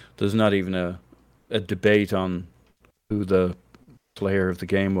there's not even a debate on who the player of the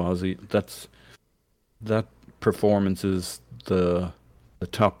game was. That performance is the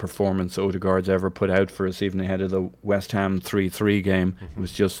top performance Odegaard's ever put out for us, even ahead of the West Ham 3-3 game. It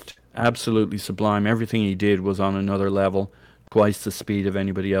was just absolutely sublime. Everything he did was on another level, twice the speed of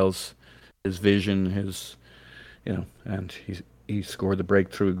anybody else. His vision, and he scored the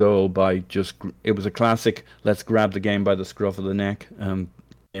breakthrough goal by it was a classic, let's grab the game by the scruff of the neck.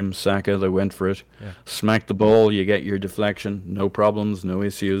 Saka, they went for it. Smack the ball, you get your deflection, no problems, no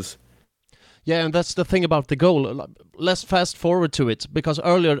issues. Yeah, and that's the thing about the goal. Let's fast forward to it, because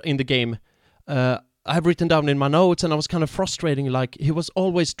earlier in the game, I have written down in my notes, and I was kind of frustrating, like, he was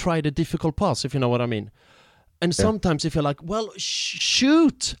always tried a difficult pass, if you know what I mean. And sometimes if you're like, well,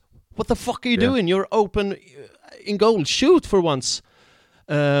 shoot! What the fuck are you doing? You're open in goal. Shoot for once.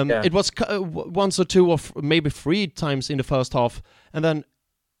 It was once or two or maybe 3 times in the first half. And then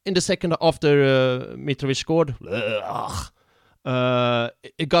in the second, after Mitrovic scored,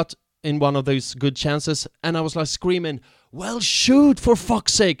 it got in one of those good chances, and I was like screaming, well, shoot for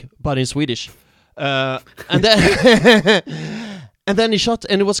fuck's sake, but in Swedish. And then and then he shot,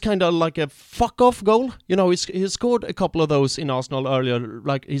 and it was kind of like a fuck off goal. He scored a couple of those in Arsenal earlier,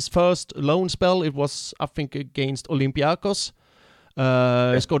 like his first loan spell. It was, I think, against Olympiacos.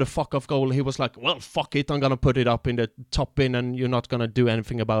 He scored a fuck off goal. He was like, well, fuck it, I'm gonna put it up in the top bin, and you're not gonna do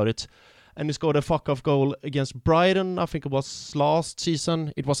anything about it. And he scored a fuck-off goal against Brighton, I think it was last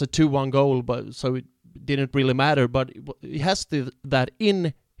season. It was a 2-1 goal, so it didn't really matter. But he has that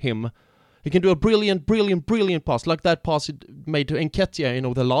in him. He can do a brilliant pass, like that pass he made to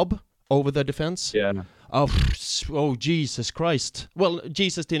Nketiah, the lob over the defense. Yeah. Oh, Jesus Christ. Well,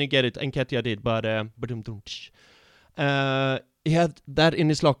 Jesus didn't get it, Nketiah did, but he had that in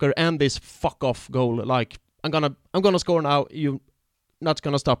his locker, and this fuck-off goal. Like, I'm gonna score now, you not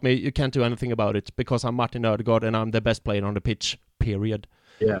gonna stop me. You can't do anything about it, because I'm Martin Odegaard and I'm the best player on the pitch. Period.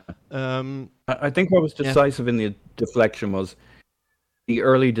 Yeah. I think what was decisive in the deflection was the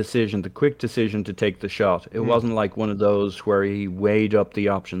early decision, the quick decision to take the shot. It wasn't like one of those where he weighed up the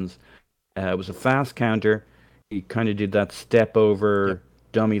options. It was a fast counter. He kind of did that step over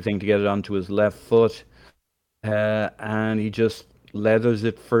dummy thing to get it onto his left foot, and he just leathers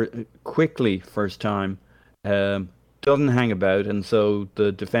it quickly first time. Doesn't hang about, and so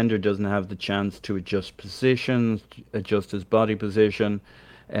the defender doesn't have the chance to adjust positions, adjust his body position,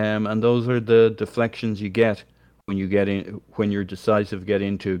 and those are the deflections you get when you get in, when you're decisive, get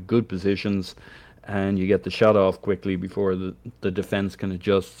into good positions, and you get the shot off quickly before the defense can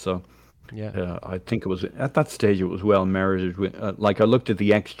adjust. So, I think it was at that stage it was well merited. Like I looked at the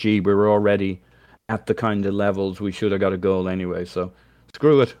XG, we were already at the kind of levels we should have got a goal anyway. So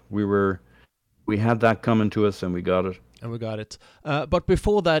screw it, we had that coming to us and we got it. And we got it. But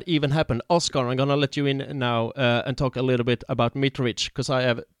before that even happened, Oscar, I'm going to let you in now and talk a little bit about Mitrovic, because I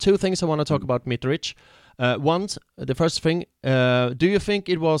have two things I want to talk about Mitrovic. One, the first thing, do you think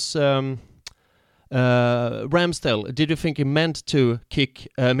it was Ramsdale? Did you think he meant to kick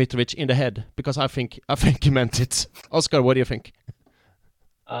Mitrovic in the head? Because I think he meant it. Oscar, what do you think?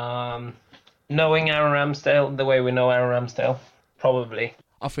 Knowing Aaron Ramsdale the way we know Aaron Ramsdale, probably.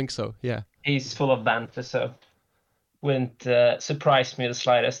 I think so, yeah. He's full of banter, so wouldn't surprise me the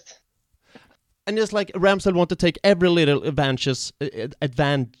slightest. And just like Ramsdale want to take every little advantage.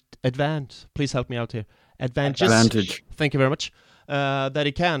 Please help me out here. Advantage. Thank you very much. That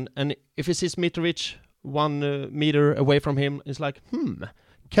he can, and if he sees Mitrovic 1 meter away from him, it's like,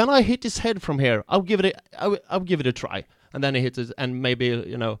 can I hit his head from here? I'll give it a try. And then he hits it, and maybe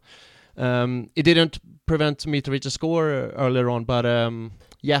it didn't prevent Mitrovic to score earlier on, but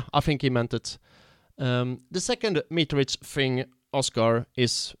I think he meant it. The second Mitrovic thing, Oscar,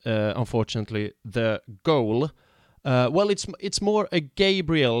 is unfortunately the goal. Well, it's more a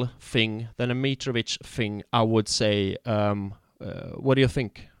Gabriel thing than a Mitrovic thing, I would say. What do you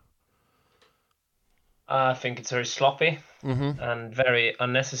think? I think it's very sloppy and very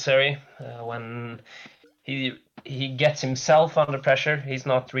unnecessary. When he gets himself under pressure, he's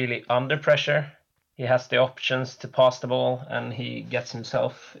not really under pressure. He has the options to pass the ball, and he gets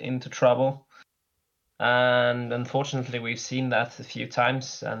himself into trouble. And unfortunately, we've seen that a few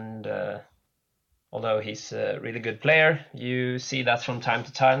times. And although he's a really good player, you see that from time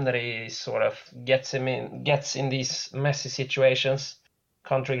to time that he sort of gets in these messy situations.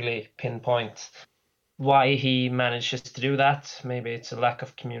 Can't really pinpoint why he manages to do that. Maybe it's a lack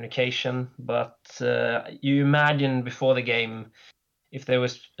of communication, but you imagine before the game, if they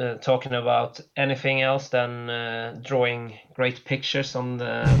was talking about anything else than drawing great pictures on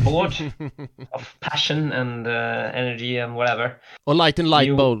the board of passion and energy and whatever. Or lighting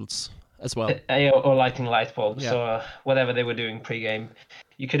light bulbs as well. Or lighting light bulbs, or whatever they were doing pre-game.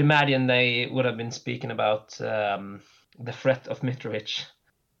 You could imagine they would have been speaking about the threat of Mitrovic.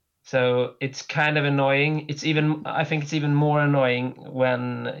 So it's kind of annoying. I think it's even more annoying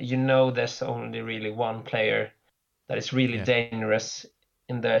when you know there's only really one player that is really dangerous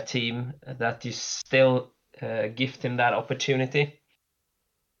in their team, that you still gift him that opportunity.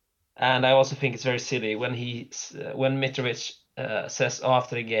 And I also think it's very silly when Mitrovic says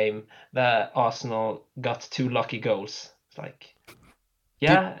after the game that Arsenal got 2 lucky goals. It's like,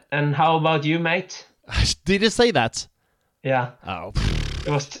 and how about you, mate? Did he say that? Yeah. Oh. It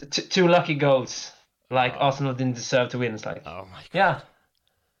was 2 lucky goals. Like Arsenal didn't deserve to win. It's like, oh my God.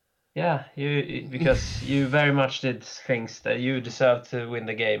 Yeah, because you very much did things that you deserved to win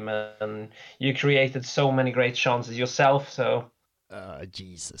the game, and you created so many great chances yourself. So,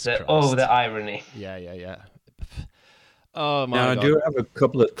 Jesus Christ! The irony. Yeah. Oh my God! I do have a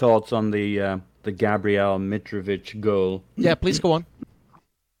couple of thoughts on the Gabriel Mitrovic goal. Yeah, please go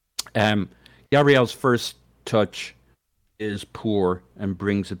on. Gabriel's first touch is poor and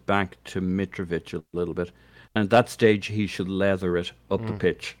brings it back to Mitrovic a little bit. And at that stage, he should leather it up the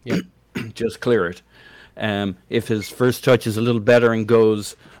pitch. Yeah. Just clear it. If his first touch is a little better and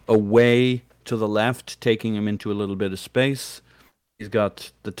goes away to the left, taking him into a little bit of space, he's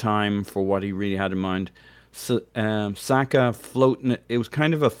got the time for what he really had in mind. So, Saka floating, it was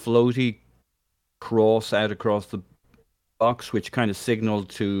kind of a floaty cross out across the box, which kind of signaled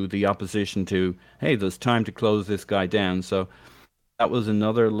to the opposition to, hey, there's time to close this guy down. So that was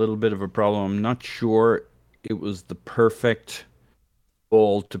another little bit of a problem. I'm not sure it was the perfect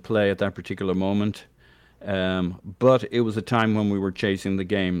ball to play at that particular moment. But it was a time when we were chasing the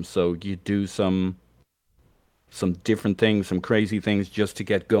game. So you do some different things, some crazy things just to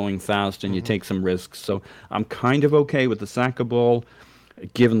get going fast, and you take some risks. So I'm kind of okay with the Saka ball,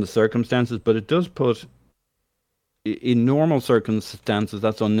 given the circumstances, but it does put, in normal circumstances,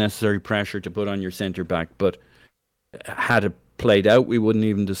 that's unnecessary pressure to put on your centre back. But had it played out, we wouldn't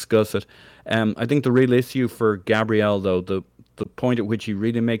even discuss it. I think the real issue for Gabriel, though, the point at which he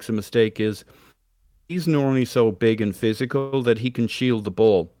really makes a mistake is he's normally so big and physical that he can shield the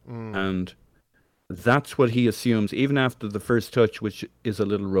ball. And that's what he assumes, even after the first touch, which is a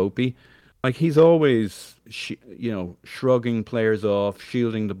little ropey. Like, he's always, shrugging players off,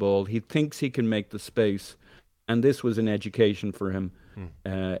 shielding the ball. He thinks he can make the space. And this was an education for him.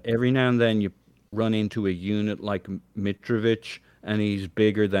 Every now and then you run into a unit like Mitrovic, and he's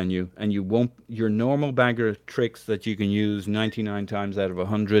bigger than you. And you won't, your normal bag of tricks that you can use 99 times out of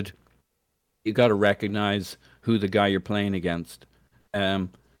 100, you got to recognize who the guy you're playing against.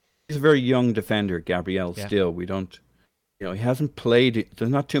 He's a very young defender, Gabriel, still. We don't, he hasn't played,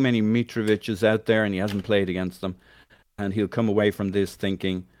 there's not too many Mitrovic's out there, and he hasn't played against them. And he'll come away from this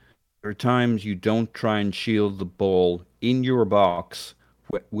thinking, there are times you don't try and shield the ball in your box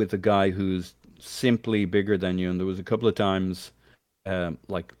with a guy who's simply bigger than you. And there was a couple of times, I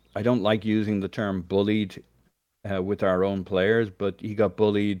don't like using the term bullied with our own players, but he got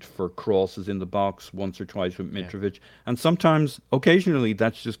bullied for crosses in the box once or twice with Mitrovic. And sometimes, occasionally,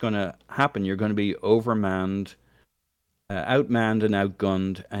 that's just going to happen. You're going to be overmanned, outmanned and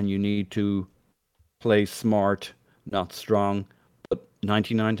outgunned, and you need to play smart, not strong. But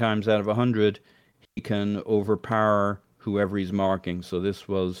 99 times out of 100, he can overpower whoever he's marking. So this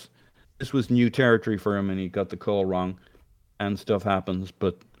was new territory for him, and he got the call wrong, and stuff happens.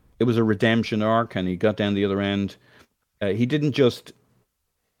 But it was a redemption arc, and he got down the other end. He didn't just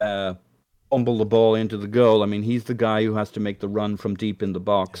fumble the ball into the goal. I mean, he's the guy who has to make the run from deep in the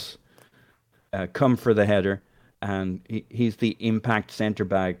box, come for the header, and he's the impact centre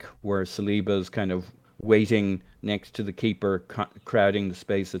back where Saliba's kind of waiting next to the keeper, crowding the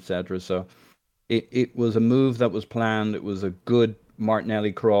space, etc. So it was a move that was planned. It was a good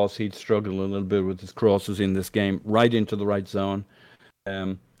Martinelli cross. He'd struggled a little bit with his crosses in this game, right into the right zone.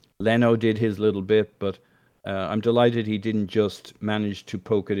 Leno did his little bit, but I'm delighted he didn't just manage to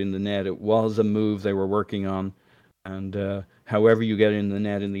poke it in the net. It was a move they were working on, and however you get in the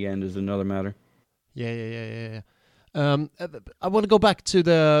net in the end is another matter. Yeah. I want to go back to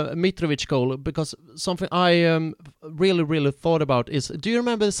the Mitrovic goal, because something I really thought about is, do you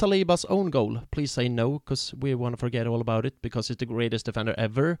remember Saliba's own goal? Please say no, because we want to forget all about it, because he's the greatest defender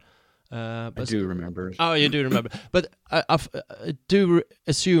ever. I do remember. Oh, you do remember. But I do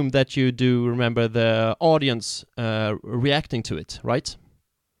assume that you do remember the audience reacting to it, right?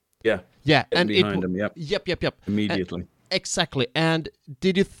 Yeah. Yeah, and behind him, yep. Yep. Immediately. Exactly. And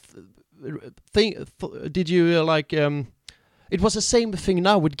did you did you it was the same thing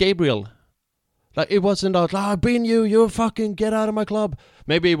now with Gabriel. Like, it wasn't out, I've been you fucking get out of my club.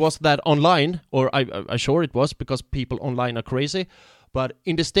 Maybe it was that online, or I sure it was, because people online are crazy. But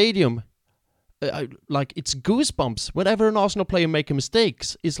in the stadium, it's goosebumps. Whenever an Arsenal player makes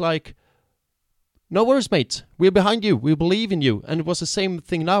mistakes, it's like, no worries, mate. We're behind you. We believe in you. And it was the same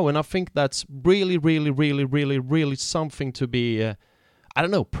thing now. And I think that's really something to be,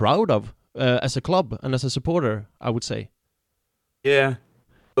 proud of as a club and as a supporter, I would say. Yeah.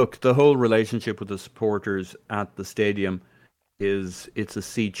 Look, the whole relationship with the supporters at the stadium it's a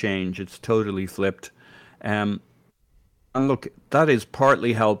sea change. It's totally flipped. And look, that is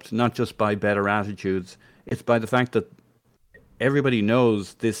partly helped not just by better attitudes. It's by the fact that everybody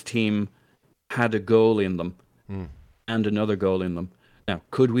knows this team had a goal in them and another goal in them. Now,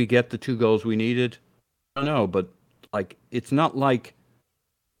 could we get the 2 goals we needed? I don't know, but it's not like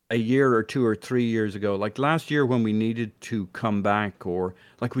a year or 2 or 3 years ago. Like last year when we needed to come back, or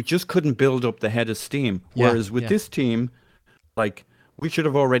we just couldn't build up the head of steam. Whereas with this team, we should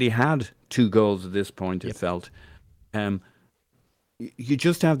have already had 2 goals at this point, it felt. You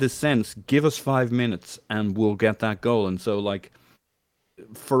just have this sense, give us 5 minutes and we'll get that goal. And so,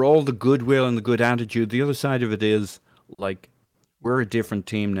 for all the goodwill and the good attitude, the other side of it is, we're a different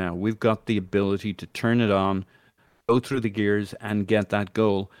team now. We've got the ability to turn it on, go through the gears and get that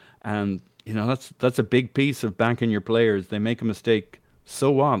goal. And, that's a big piece of backing your players. They make a mistake,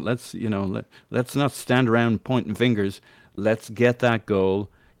 so what? Let's not stand around pointing fingers. Let's get that goal,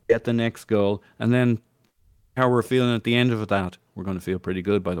 get the next goal, and then how we're feeling at the end of that, we're going to feel pretty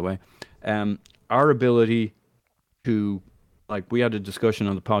good, by the way. Our ability to, we had a discussion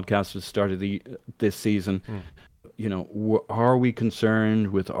on the podcast at the start of this season. Are we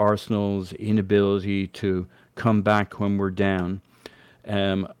concerned with Arsenal's inability to come back when we're down?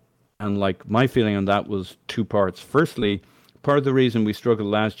 And my feeling on that was 2 parts. Firstly, part of the reason we struggled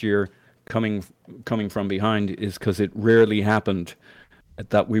last year coming from behind is because it rarely happened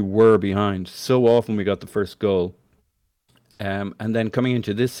that we were behind. So often we got the first goal. And then coming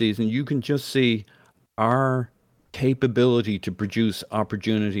into this season, you can just see our capability to produce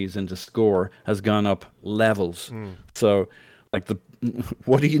opportunities and to score has gone up levels. So, like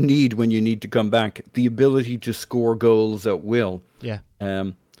what do you need when you need to come back? The ability to score goals at will. Yeah.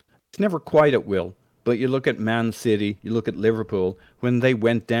 It's never quite at will, but you look at Man City, you look at Liverpool, when they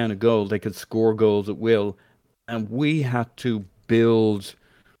went down a goal, they could score goals at will, and we had to build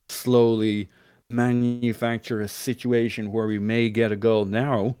slowly, manufacture a situation where we may get a goal.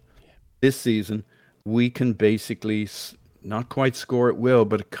 Now, this season, we can basically not quite score at will,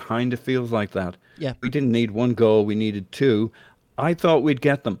 but it kind of feels like that. Yeah. We didn't need one goal, we needed two. I thought we'd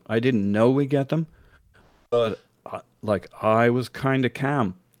get them. I didn't know we'd get them, but I was kind of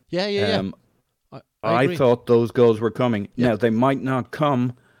calm. Yeah. I agree. thought those goals were coming. Yeah. Now, they might not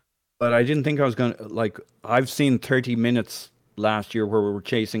come, but I didn't think I was going to, I've seen 30 minutes last year where we were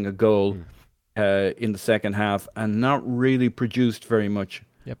chasing a goal in the second half and not really produced very much.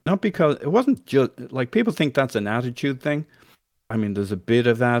 Yep. Not because, it wasn't just, people think that's an attitude thing. I mean, there's a bit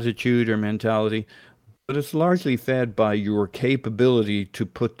of attitude or mentality, but it's largely fed by your capability to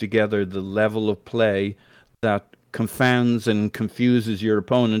put together the level of play that confounds and confuses your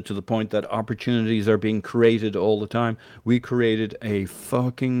opponent to the point that opportunities are being created all the time. We created a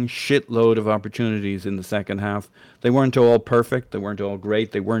fucking shitload of opportunities in the second half. They weren't all perfect. They weren't all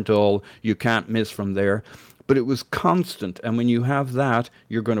great. They weren't all you can't miss from there. But it was constant. And when you have that,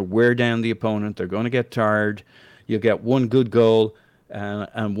 you're going to wear down the opponent. They're going to get tired. You get one good goal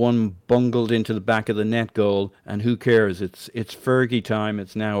and one bungled into the back of the net goal. And who cares? It's Fergie time.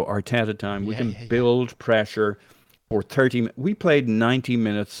 It's now Arteta time. We can build pressure. For 30 minutes. We played 90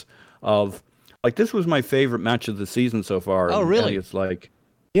 minutes of, this was my favorite match of the season so far. Oh, really? It's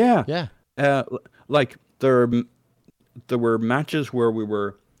yeah. Yeah. There were matches where we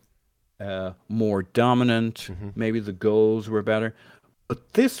were more dominant. Maybe the goals were better.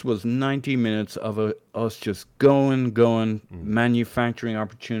 But this was 90 minutes of us just going, manufacturing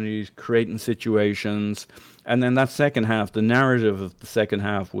opportunities, creating situations. And then that second half, the narrative of the second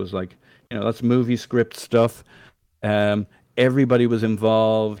half was that's movie script stuff. Everybody was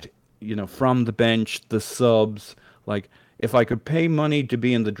involved, from the bench, the subs. If I could pay money to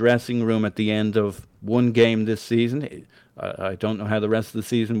be in the dressing room at the end of one game this season, I don't know how the rest of the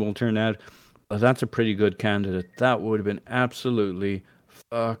season will turn out, but that's a pretty good candidate. That would have been absolutely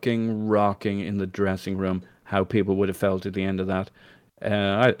fucking rocking in the dressing room, how people would have felt at the end of that.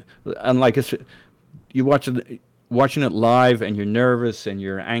 You watching it live and you're nervous and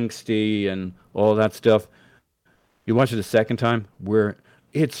you're angsty and all that stuff. You watch it a second time, where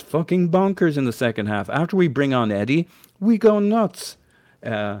it's fucking bonkers in the second half. After we bring on Eddie, we go nuts.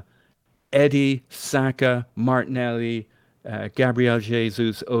 Eddie, Saka, Martinelli, Gabriel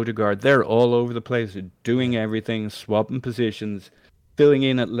Jesus, Odegaard, they're all over the place, doing everything, swapping positions, filling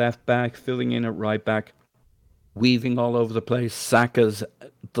in at left back, filling in at right back, weaving all over the place. Saka's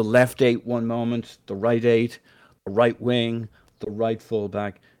the left 8 one moment, the right 8, the right wing, the right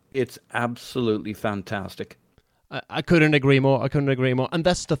fullback. It's absolutely fantastic. I couldn't agree more. And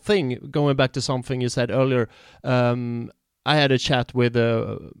that's the thing, going back to something you said earlier. I had a chat with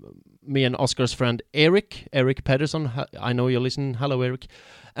me and Oscar's friend Eric Pedersen. I know you're listening. Hello, Eric.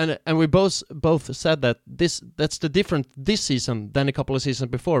 And we both said that that's the difference this season than a couple of seasons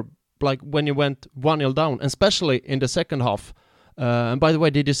before. Like when you went 1-0 down, and especially in the second half. And by the way,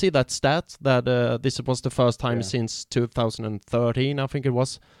 did you see that stat that this was the first time since 2013, I think it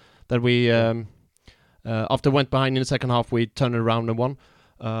was, that we... after went behind in the second half, we turned it around and won.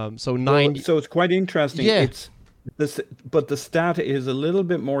 So it's quite interesting. Yeah. But the stat is a little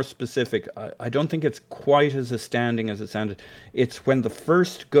bit more specific. I don't think it's quite as astounding as it sounded. It's when the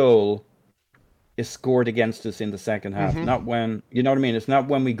first goal is scored against us in the second half, not when, you know what I mean? It's not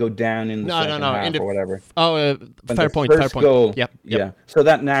when we go down in the second half or whatever. Oh, fair point. Goal, Yep. Yeah. So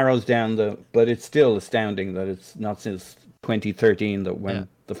that narrows down but it's still astounding that it's not since 2013 that when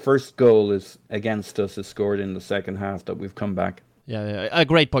the first goal is against us is scored in the second half that we've come back. Yeah, a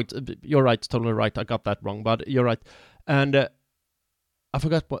great point. You're right, totally right. I got that wrong, but you're right. And I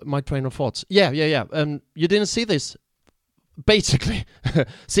forgot my train of thoughts. Yeah. You didn't see this basically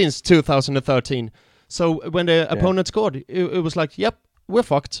since 2013. So when the opponent scored, it was like, yep, we're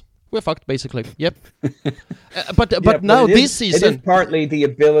fucked. We're fucked, basically. Yep. But now this season, it is partly the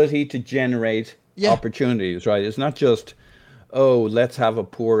ability to generate opportunities, right? It's not just, let's have a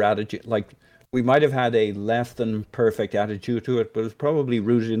poor attitude. We might have had a less than perfect attitude to it, but it's probably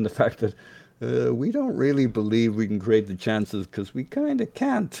rooted in the fact that we don't really believe we can create the chances because we kind of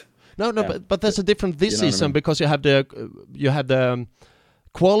can't. No, but there's a difference this season because you have the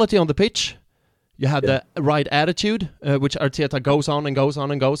quality on the pitch, you have the right attitude, which Arteta goes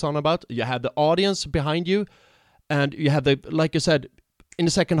on about. You have the audience behind you, and you had like you said, in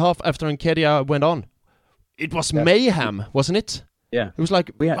the second half after Nketiah went on, it was mayhem, wasn't it? Yeah. It was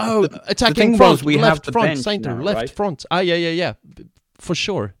like, the attacking thing front, was we have left the front, bench center, now, left right? front. Yeah. For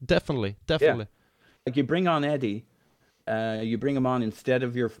sure, definitely. Like you bring on Eddie, you bring him on instead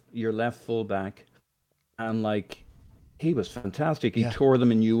of your left fullback, and like he was fantastic. He tore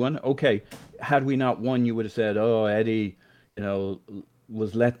them a new one. Okay, had we not won, you would have said, "Oh, Eddie,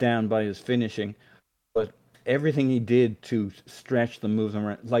 was let down by his finishing." But everything he did to stretch them, move them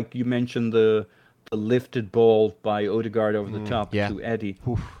around, like you mentioned the lifted ball by Odegaard over the top to Eddie.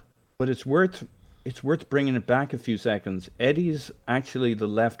 Oof. But it's worth bringing it back a few seconds. Eddie's actually the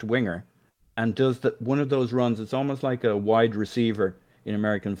left winger, and does one of those runs. It's almost like a wide receiver in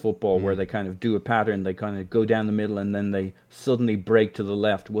American football, where they kind of do a pattern. They kind of go down the middle, and then they suddenly break to the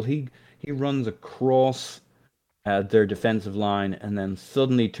left. Well, he runs across their defensive line, and then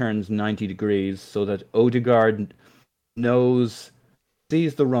suddenly turns 90 degrees, so that Odegaard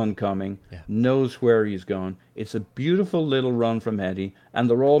sees the run coming, knows where he's going. It's a beautiful little run from Eddie, and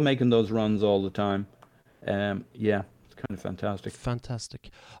they're all making those runs all the time. It's kind of fantastic.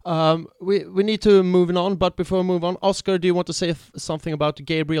 Fantastic. We need to move on, but before we move on, Oscar, do you want to say something about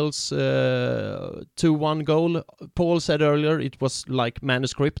Gabriel's 2-1 goal? Paul said earlier it was like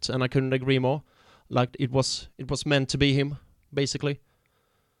manuscript, and I couldn't agree more. Like it was meant to be him, basically.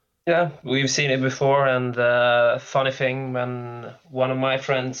 Yeah, we've seen it before, and funny thing, when one of my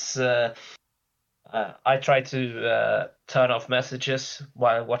friends, I try to turn off messages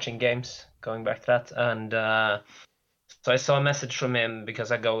while watching games, going back to that, and so I saw a message from him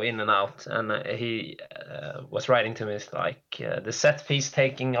because I go in and out, and he was writing to me, it's like, the set piece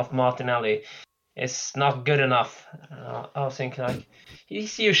taking of Martinelli is not good enough. I was thinking, like,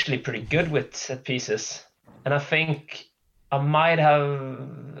 he's usually pretty good with set pieces, and I think I might have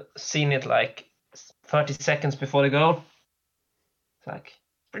seen it like 30 seconds before the goal. It's like,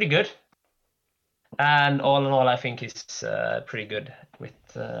 pretty good. And all in all, I think he's pretty good with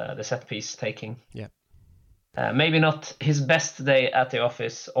the set piece taking. Yeah. Maybe not his best day at the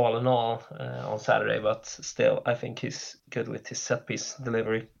office all in all on Saturday, but still, I think he's good with his set piece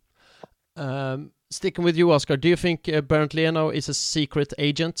delivery. Sticking with you, Oscar, do you think Bernd Leno is a secret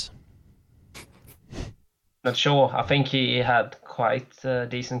agent? Not sure. I think he had quite a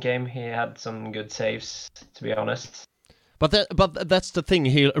decent game. He had some good saves, to be honest. But that's the thing.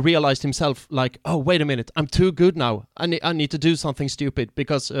 He realized himself, like, oh, wait a minute, I'm too good now. I need to do something stupid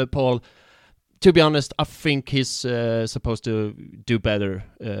because Paul. To be honest, I think he's supposed to do better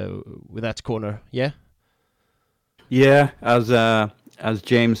with that corner. Yeah. Yeah, as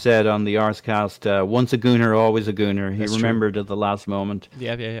James said on the Arscast, once a gooner, always a gooner. He remembered at the last moment.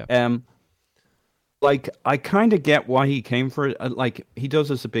 Yeah. Like, I kind of get why he came for it. Like, he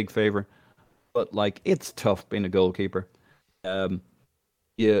does us a big favor, but like, it's tough being a goalkeeper.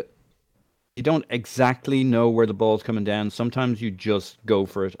 You don't exactly know where the ball's coming down. Sometimes you just go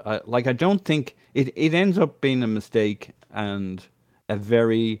for it. I don't think it ends up being a mistake, and a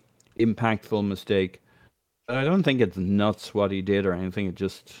very impactful mistake. But I don't think it's nuts what he did or anything. It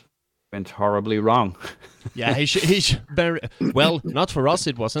just went horribly wrong. Yeah, he's very well. Not for us,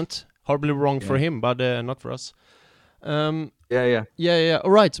 it wasn't horribly wrong for him, but not for us. Yeah.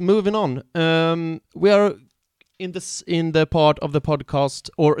 All right, moving on. We are in the part of the podcast,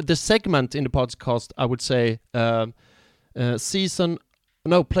 or the segment in the podcast, I would say, player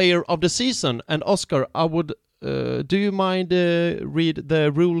of the season. And Oscar, I would. Do you mind read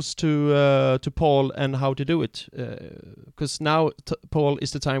the rules to Paul and how to do it? Because now, Paul,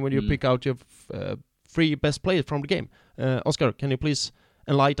 is the time when you pick out your 3 best players from the game. Oscar, can you please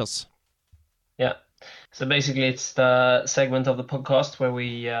enlighten us? Yeah. So basically, it's the segment of the podcast where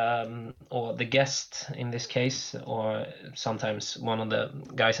we, or the guest in this case, or sometimes one of the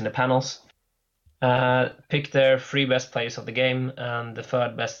guys in the panels, pick their 3 best players of the game, and the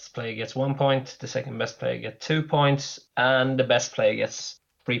third best player gets 1 point, the second best player gets 2 points, and the best player gets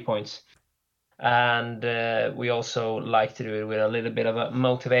 3 points. And we also like to do it with a little bit of a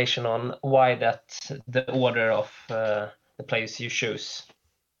motivation on why that's the order of the players you choose.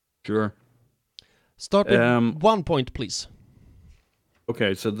 Sure. Start with 1 point, please.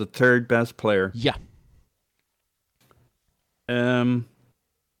 Okay, so the third best player. Yeah. I'm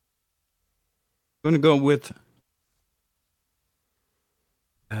going to go with...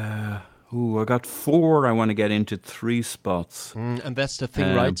 I got 4. I want to get into 3 spots. And that's the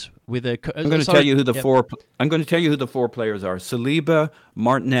thing, right? With I'm going to tell you who the 4. I'm going to tell you who the 4 players are. Saliba,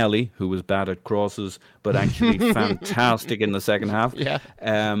 Martinelli, who was bad at crosses, but actually fantastic in the second half. Yeah.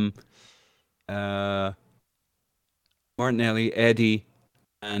 Martinelli, Eddie,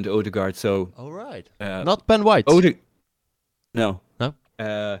 and Odegaard. So All right. uh, Not Ben White. no. No?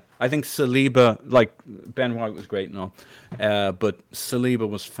 I think Saliba, like Ben White was great and all, but Saliba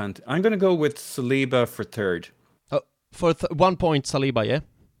was fantastic. I'm going to go with Saliba for third. Oh, for 1 point, Saliba, yeah?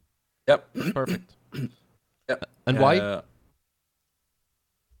 Yep. Perfect. Yep. And why?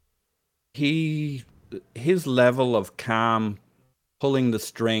 His level of calm, pulling the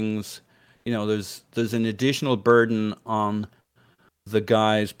strings, you know, there's an additional burden on the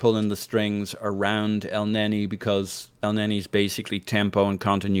guys pulling the strings around El Neni because El Neni's basically tempo and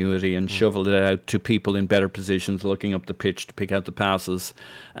continuity and shoveled it out to people in better positions looking up the pitch to pick out the passes,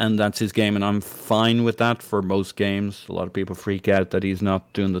 and that's his game, and I'm fine with that for most games. A lot of people freak out that he's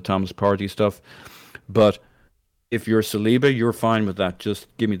not doing the Thomas Partey stuff, but if you're Saliba, you're fine with that. Just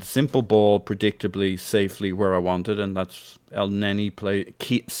give me the simple ball, predictably, safely where I want it, and that's El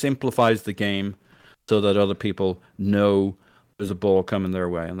Neni simplifies the game so that other people know there's a ball coming their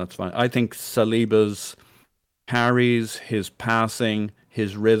way, and that's fine. I think Saliba's carries, his passing,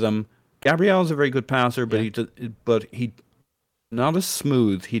 his rhythm. Gabriel's a very good passer, but he not as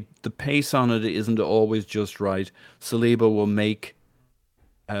smooth. The pace on it isn't always just right. Saliba will make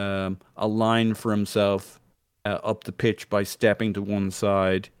a line for himself up the pitch by stepping to one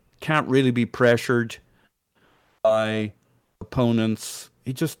side. Can't really be pressured by opponents.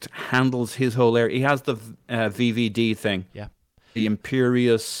 He just handles his whole area. He has the VVD thing. Yeah. The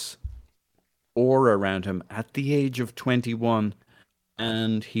imperious aura around him at the age of 21,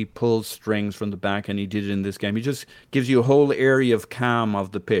 and he pulls strings from the back, and he did it in this game. He just gives you a whole area of calm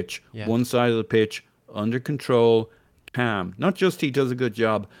of the pitch. Yeah. One side of the pitch, under control, calm. Not just he does a good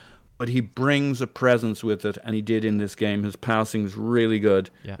job, but he brings a presence with it, and he did in this game. His passing's really good,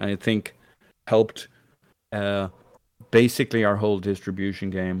 and I think helped basically our whole distribution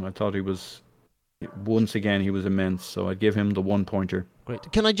game. I thought he was... Once again, he was immense, so I'd give him the 1 pointer.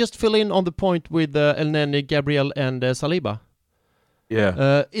 Great. Can I just fill in on the point with El Neni, Gabriel, and Saliba?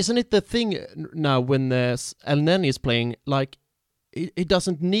 Yeah. Isn't it the thing now when El Neni is playing, like, he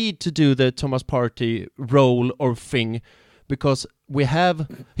doesn't need to do the Thomas Partey role or thing, because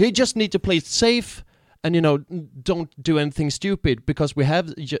he just need to play safe and, you know, don't do anything stupid, because we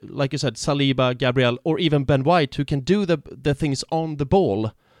have, like you said, Saliba, Gabriel, or even Ben White, who can do the things on the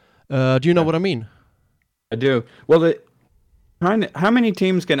ball. Do you know what I mean? I do. Well, how many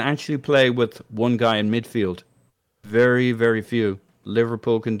teams can actually play with one guy in midfield? Very, very few.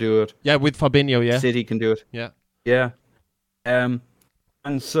 Liverpool can do it. Yeah, with Fabinho, yeah. City can do it. Yeah. Yeah. And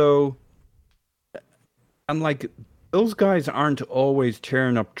so, and like, those guys aren't always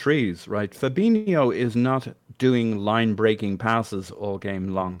tearing up trees, right? Fabinho is not doing line-breaking passes all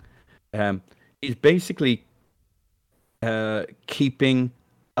game long. He's basically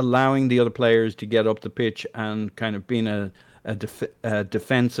allowing the other players to get up the pitch and kind of being a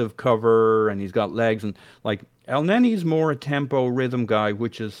defensive cover, and he's got legs, and like El Neni's more a tempo rhythm guy,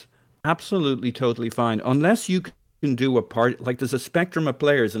 which is absolutely totally fine unless you can do a part. Like, there's a spectrum of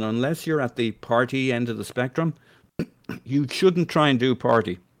players, and unless you're at the Partey end of the spectrum, you shouldn't try and do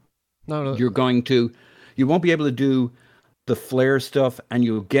Partey. No. You won't be able to do the flair stuff, and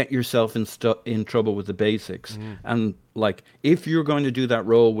you'll get yourself in trouble with the basics. And like, if you're going to do that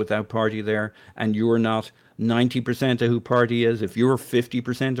role without Partey there, and you're not 90% of who Partey is, if you're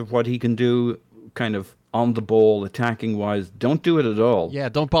 50% of what he can do, kind of on the ball, attacking wise, don't do it at all. Yeah,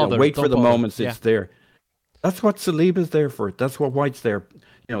 don't bother. Wait don't for the bother. moments it's there. That's what Saliba's there for. That's what White's there.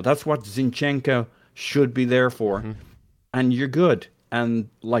 You know, that's what Zinchenko should be there for. And you're good. And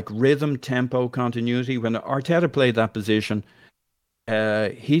like rhythm, tempo, continuity. When Arteta played that position,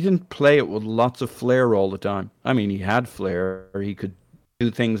 he didn't play it with lots of flair all the time. I mean, he had flair. He could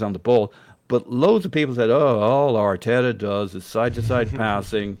do things on the ball. But loads of people said, oh, all Arteta does is side-to-side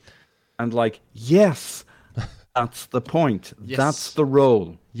passing. And like, yes, that's the point. Yes. That's the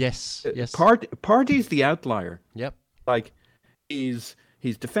role. Yes. Partey's the outlier. Yep. Like, he's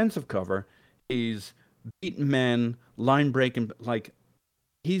defensive cover. He's beaten men, line breaking. Like,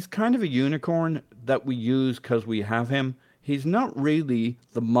 he's kind of a unicorn that we use because we have him. He's not really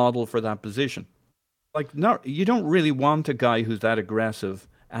the model for that position. Like, you don't really want a guy who's that aggressive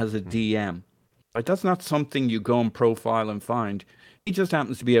as a DM. Like, that's not something you go and profile and find. He just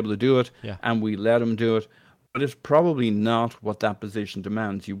happens to be able to do it, and we let him do it. But it's probably not what that position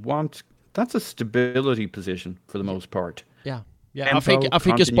demands. That's a stability position for the most part. Yeah. Tempo, I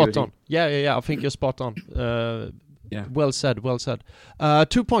think you're spot continuity. on. Yeah. I think you're spot on. Yeah. Well said.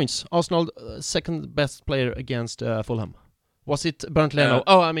 2 points. Arsenal second best player against Fulham. Was it Bernd Leno?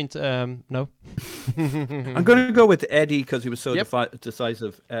 No. I'm going to go with Eddie because he was so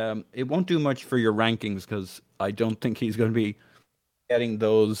decisive. It won't do much for your rankings because I don't think he's going to be getting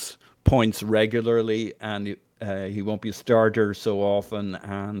those points regularly, and he won't be a starter so often.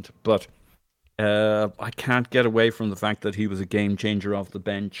 But I can't get away from the fact that he was a game changer off the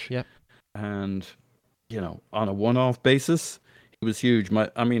bench. Yeah. And on a one-off basis, he was huge.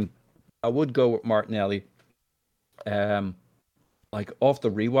 I would go with Martinelli. Like off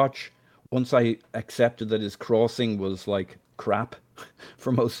the rewatch, once I accepted that his crossing was like crap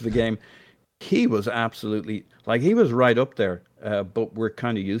for most of the game, he was absolutely he was right up there. But we're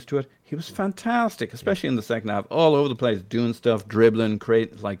kind of used to it. He was fantastic, especially in the second half, all over the place, doing stuff, dribbling,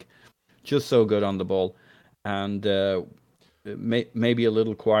 just so good on the ball. And maybe a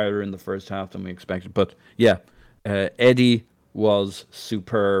little quieter in the first half than we expected. But yeah, Eddie was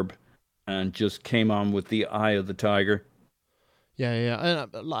superb and just came on with the eye of the tiger. Yeah.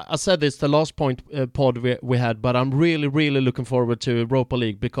 And I said this the last pod we had, but I'm really, really looking forward to Europa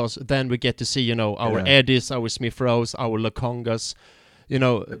League, because then we get to see, our Eddies, our Smith Rowes, our Lokongas.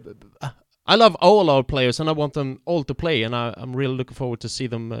 I love all our players, and I want them all to play, and I'm really looking forward to see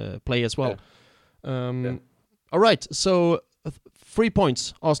them play as well. Yeah. All right, so 3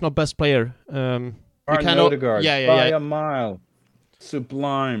 points. Arsenal best player. Martin Odegaard, by a mile.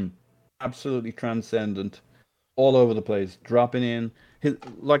 Sublime. Absolutely transcendent. All over the place, dropping in. I'm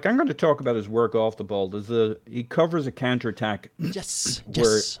going to talk about his work off the ball. He covers a counter-attack. Yes.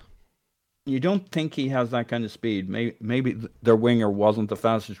 You don't think he has that kind of speed. Maybe their winger wasn't the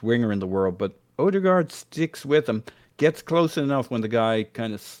fastest winger in the world, but Odegaard sticks with him, gets close enough when the guy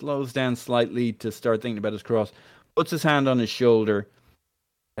kind of slows down slightly to start thinking about his cross, puts his hand on his shoulder,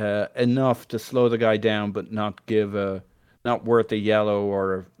 enough to slow the guy down, but not worth a yellow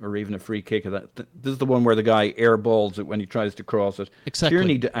or even a free kick. This is the one where the guy airballs it when he tries to cross it. Exactly.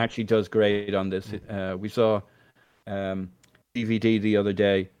 Tierney actually does great on this. We saw DVD the other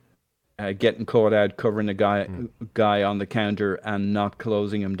day getting caught out covering a guy on the counter and not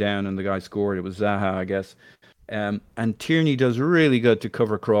closing him down, and the guy scored. It was Zaha, I guess. And Tierney does really good to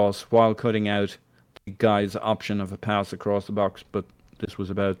cover cross while cutting out the guy's option of a pass across the box. But this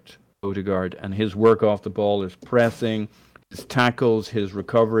was about Odegaard and his work off the ball, his pressing, his tackles, his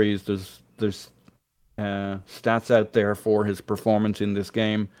recoveries. There's stats out there for his performance in this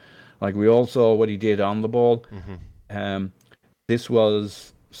game. We all saw what he did on the ball. Mm-hmm. This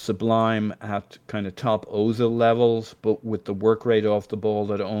was sublime at kind of top Ozil levels, but with the work rate off the ball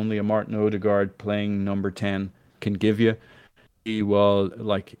that only a Martin Odegaard playing number 10 can give you. He was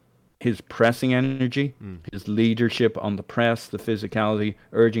his pressing energy, his leadership on the press, the physicality,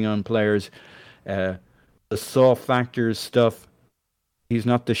 urging on players, the soft factors stuff. He's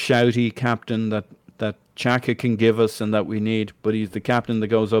not the shouty captain that Xhaka can give us and that we need, but he's the captain that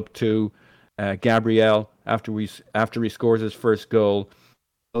goes up to Gabriel after he scores his first goal,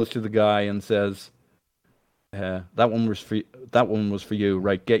 goes to the guy and says, that one was for you,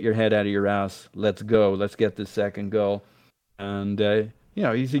 right? Get your head out of your ass. Let's go. Let's get this second goal. And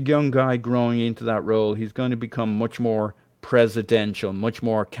he's a young guy growing into that role. He's going to become much more presidential, much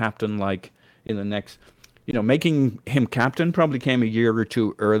more captain-like in the next. Making him captain probably came a year or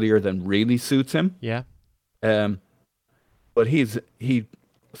two earlier than really suits him. Yeah. But he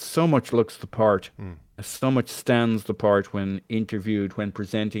so much looks the part, so much stands the part when interviewed, when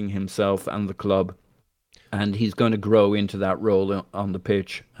presenting himself and the club. And he's going to grow into that role on the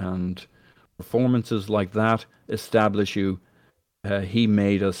pitch. And performances like that establish you. He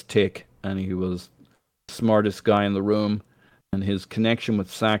made us tick, and he was the smartest guy in the room. And his connection with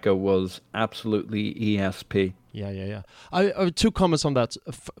Saka was absolutely ESP. Yeah. I have 2 comments on that.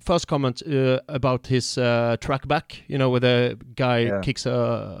 First comment about his track back, where the guy kicks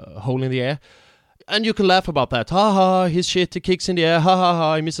a hole in the air. And you can laugh about that. Ha ha, he's shit, he kicks in the air. Ha ha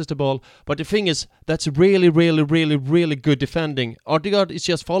ha, he misses the ball. But the thing is, that's really, really, really, really good defending. Odegaard is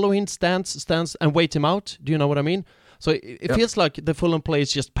just following, stands, and wait him out. Do you know what I mean? So it feels like the Fulham play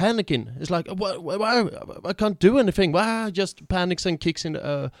is just panicking. It's like, I can't do anything. Just panics and kicks in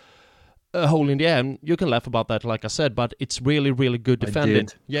a hole in the air. And you can laugh about that, like I said, but it's really, really good defending.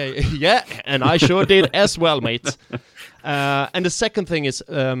 Yeah, and I sure did as well, mate. And the second thing is,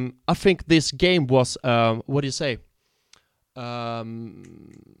 I think this game was, what do you say?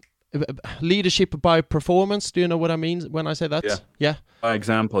 Leadership by performance. Do you know what I mean when I say that? Yeah. By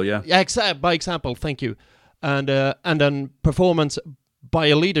example, yeah. Yeah, by example. Thank you. And then performance by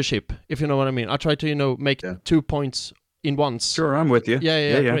a leadership, if you know what I mean. I try to, make 2 points in once. Sure, I'm with you.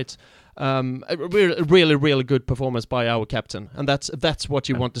 Yeah, great. A really, really good performance by our captain, and that's what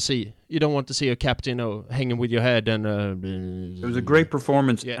you want to see. You don't want to see a captain, hanging with your head and. It was a great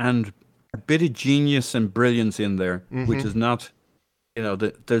performance and a bit of genius and brilliance in there, which is not You know,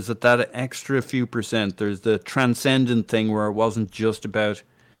 there's that extra few percent. There's the transcendent thing where it wasn't just about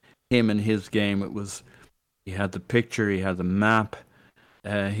him and his game. It was, he had the picture, he had the map.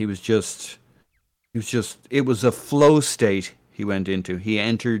 It was a flow state he went into. He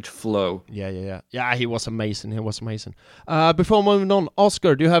entered flow. Yeah, he was amazing. Before moving on,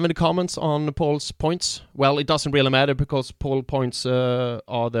 Oscar, do you have any comments on Paul's points? Well, it doesn't really matter because Paul's points are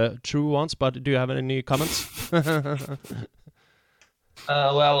the true ones, but do you have any comments?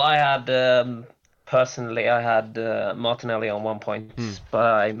 Well, I had personally, I had Martinelli on 1 point, but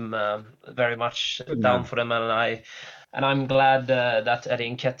I'm very much down for them, and I'm glad that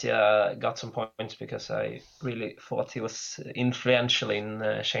Eddie Nketiah got some points because I really thought he was influential in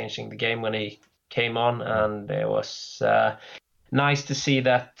changing the game when he came on, and it was nice to see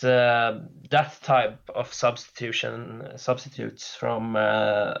that that type of substitutes from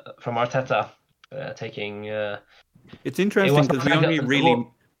Arteta taking. It's interesting because we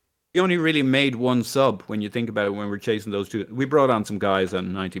only really made one sub when you think about it. When we're chasing those two, we brought on some guys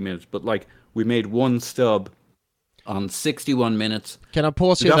on 90 minutes, but like we made one sub on 61 minutes. Can I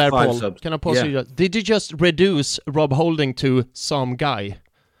pause you there, Paul? Can I pause you? Did you just reduce Rob Holding to some guy?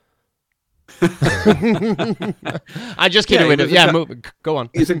 I just kidding with it. Yeah, go on.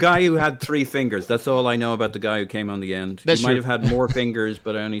 He's a guy who had 3 fingers. That's all I know about the guy who came on the end. He might have had more fingers,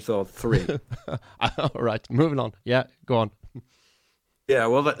 but I only saw 3. All right, moving on. Yeah, go on. Yeah,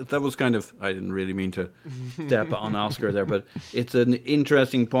 well, that was kind of, I didn't really mean to step on Oscar there, but it's an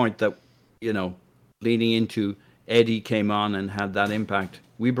interesting point that, you know, leading into Eddie came on and had that impact.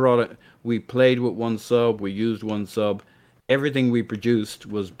 We played with one sub, we used one sub. Everything we produced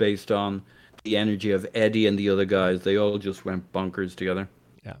was based on the energy of Eddie and the other guys. They all just went bonkers together.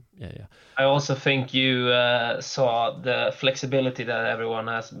 Yeah. I also think you saw the flexibility that everyone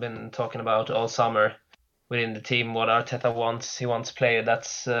has been talking about all summer within the team. What Arteta wants, he wants a player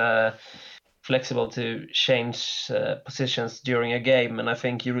that's flexible to change positions during a game, and I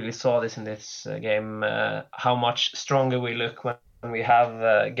think you really saw this in this game. How much stronger we look when we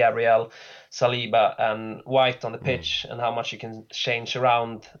have Gabriel, Saliba, and White on the pitch, and how much you can change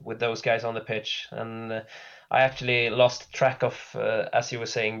around with those guys on the pitch. And I actually lost track of, as you were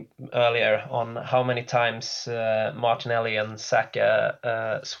saying earlier, on how many times Martinelli and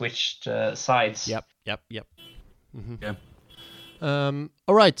Saka switched sides. Yep. Mm-hmm. Yeah.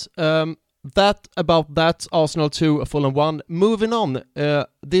 All right. That about that. Arsenal 2, Fulham 1. Moving on.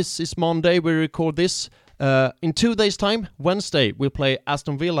 This is Monday. We record this. In 2 days' time, Wednesday, we play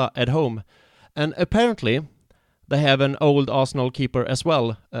Aston Villa at home. And apparently, they have an old Arsenal keeper as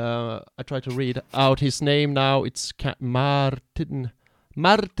well. I try to read out his name now. It's Martin.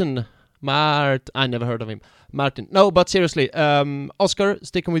 I never heard of him. Martin. No, but seriously, Oscar,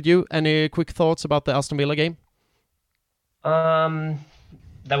 sticking with you. Any quick thoughts about the Aston Villa game?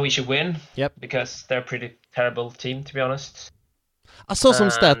 That we should win. Yep. Because they're a pretty terrible team, to be honest. I saw some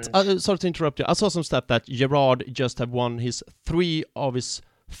stat. Sorry to interrupt you. I saw some stat that Gerrard just have won his 3 of his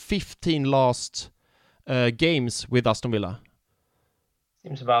 15 last games with Aston Villa.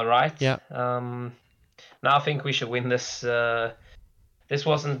 Seems about right. Yeah. Now I think we should win this. This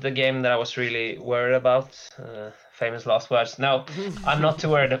wasn't the game that I was really worried about. Famous last words. No, I'm not too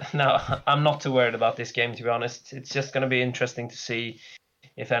worried. I'm not too worried about this game, to be honest. It's just going to be interesting to see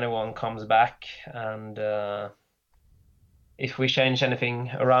if anyone comes back and if we change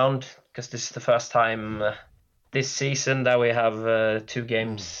anything around, because this is the first time this season that we have 2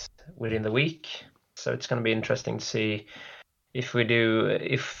 games within the week. So it's going to be interesting to see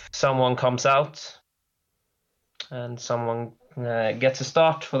if someone comes out and someone gets a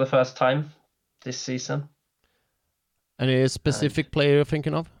start for the first time this season. Any specific player you're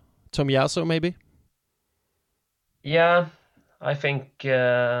thinking of? Tomiyasu, maybe? Yeah, I think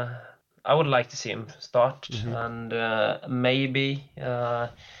I would like to see him start, and maybe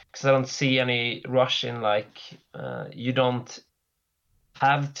because I don't see any rush in, like you don't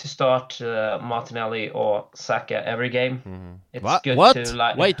have to start Martinelli or Saka every game. It's good to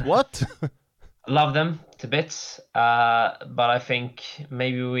like. Wait, what? Love them to bits, but I think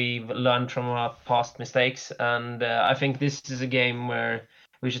maybe we've learned from our past mistakes, and I think this is a game where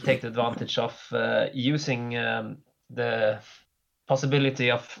we should take the advantage of using the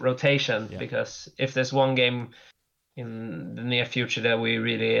possibility of rotation, because if there's one game in the near future that we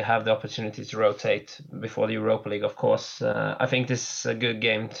really have the opportunity to rotate before the Europa League, of course, I think this is a good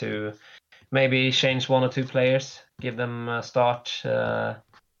game to maybe change 1 or 2 players, give them a start,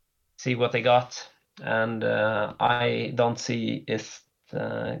 see what they got, and I don't see it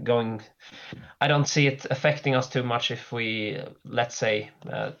I don't see it affecting us too much if we, let's say,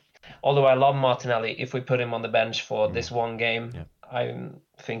 although I love Martinelli, if we put him on the bench for this one game, I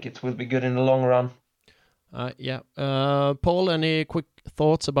think it will be good in the long run. Paul, any quick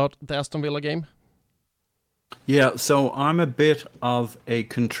thoughts about the Aston Villa game? Yeah, so I'm a bit of a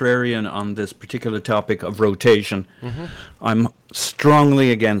contrarian on this particular topic of rotation. I'm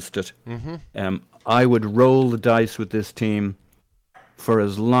strongly against it. I would roll the dice with this team for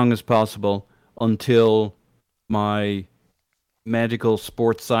as long as possible until my medical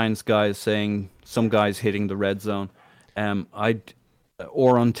sports science guy is saying some guy's hitting the red zone.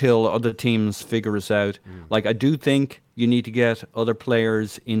 Or until other teams figure us out. Like, I do think you need to get other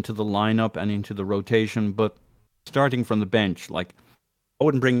players into the lineup and into the rotation, but starting from the bench, like, I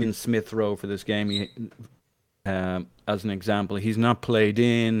wouldn't bring in Smith Rowe for this game. As an example, he's not played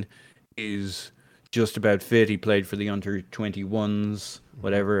in. He's just about fit. He played for the under-21s,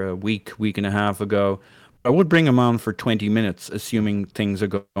 whatever, a week and a half ago. I would bring him on for 20 minutes, assuming things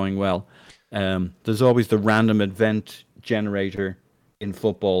are going well. There's always the random event generator in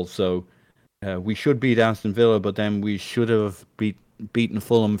football, so we should beat Aston Villa, but then we should have beaten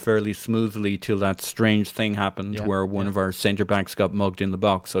Fulham fairly smoothly till that strange thing happened where one of our centre-backs got mugged in the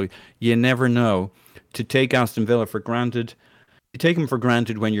box. So you never know. To take Aston Villa for granted, you take them for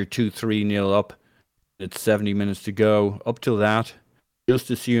granted when you're 2-3-0 up. It's 70 minutes to go. Up till that,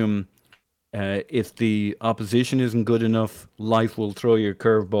 just assume if the opposition isn't good enough, life will throw you a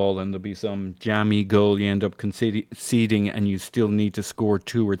curveball and there'll be some jammy goal you end up conceding and you still need to score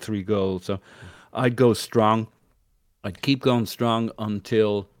 2 or 3 goals. So I'd go strong. I'd keep going strong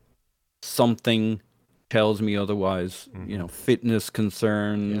until something tells me otherwise. You know, fitness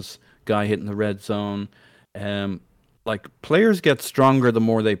concerns, guy hitting the red zone. Like, players get stronger the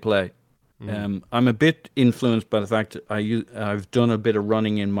more they play. I'm a bit influenced by the fact that I've done a bit of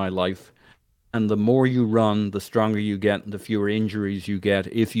running in my life. And the more you run, the stronger you get, and the fewer injuries you get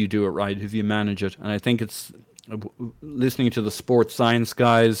if you do it right, if you manage it. And I think it's listening to the sports science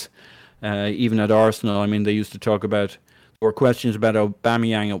guys, even at Arsenal. I mean, they used to talk about, there were questions about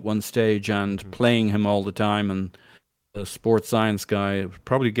Aubameyang at one stage and playing him all the time. And the sports science guy,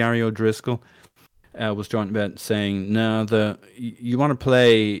 probably Gary O'Driscoll, was talking about saying, no, you want to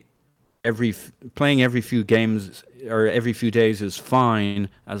play playing every few games or every few days is fine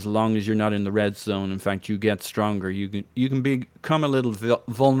as long as you're not in the red zone. In fact, you get stronger. You can become a little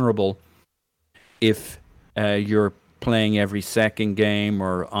vulnerable if you're playing every second game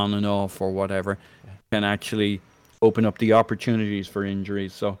or on and off or whatever. Can actually open up the opportunities for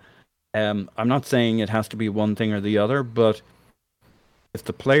injuries. So I'm not saying it has to be one thing or the other, but if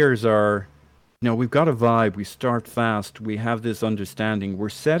the players are, we've got a vibe, we start fast, we have this understanding, we're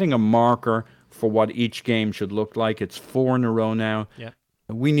setting a marker for what each game should look like. It's 4 in a row now. Yeah.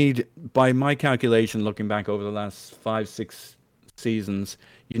 We need, by my calculation, looking back over the last 5-6 seasons,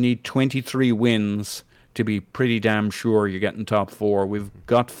 you need 23 wins to be pretty damn sure you're getting top 4. We've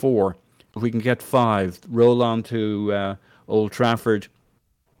got 4. If we can get 5, roll on to Old Trafford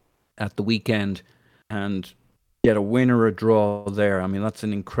at the weekend and get a win or a draw there. I mean, that's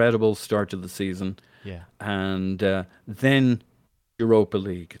an incredible start to the season. Yeah. And then Europa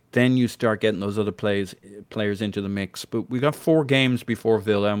League. Then you start getting those other players into the mix. But we got 4 games before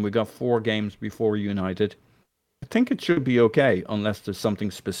Villa and we got 4 games before United. I think it should be okay unless there's something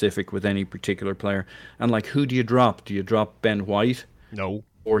specific with any particular player. And like, who do you drop? Do you drop Ben White? No.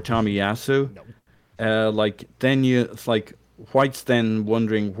 Or Tomiyasu? No. Then it's like, White's then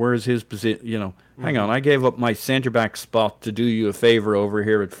wondering where's his position. Hang on, I gave up my centre back spot to do you a favour over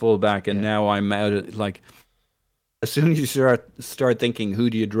here at fullback, and now I'm out. As soon as you start thinking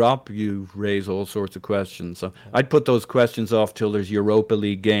who do you drop, you raise all sorts of questions. So I'd put those questions off till there's Europa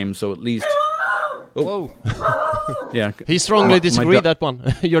League games. So at least. Whoa. Yeah. He strongly disagreed that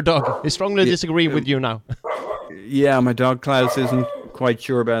one. Your dog. He strongly disagree with you now. Yeah, my dog Klaus isn't quite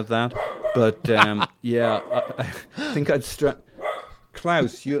sure about that. But I think I'd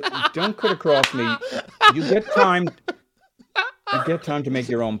Klaus, you don't cut across me. You get time to make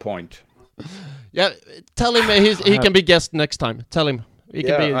your own point. Yeah, tell him he can be guest next time. Tell him he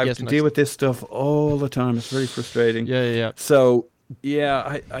can be I have guest to next deal with this stuff all the time. It's very frustrating. Yeah. So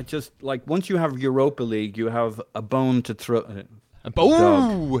I just once you have Europa League, you have a bone to throw.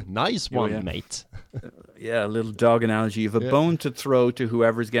 Nice one, mate. Yeah, a little dog analogy. You have a bone to throw to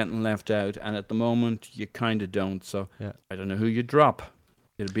whoever's getting left out, and at the moment, you kind of don't. So I don't know who you drop.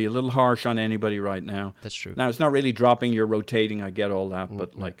 It'd be a little harsh on anybody right now. That's true. Now, it's not really dropping, you're rotating, I get all that,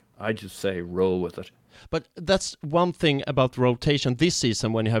 but I just say roll with it. But that's one thing about rotation this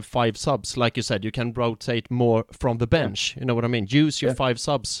season when you have 5 subs. Like you said, you can rotate more from the bench. You know what I mean? Use your 5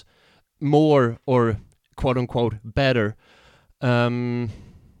 subs more or quote-unquote better. Sure.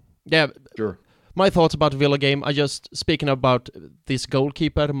 my thoughts about Villa game. I just speaking about this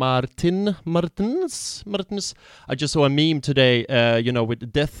goalkeeper Martins. I just saw a meme today,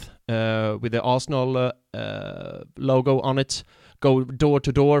 with death, with the Arsenal logo on it. Go door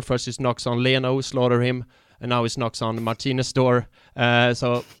to door. First he knocks on Leno, slaughter him, and now he knocks on Martinez's door.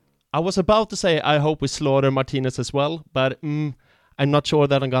 So I was about to say I hope we slaughter Martinez as well, but I'm not sure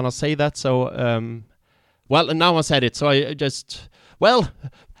that I'm gonna say that. So and now I said it. So I just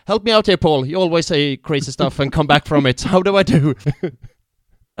help me out here, Paul. You always say crazy stuff and come back from it. How do I do?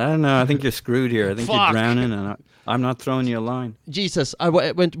 I don't know. I think you're screwed here. I think Fuck. you're drowning, and I'm not throwing you a line. Jesus, I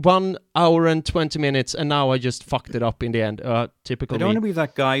went 1 hour and 20 minutes, and now I just fucked it up in the end. Typical I don't me. want to be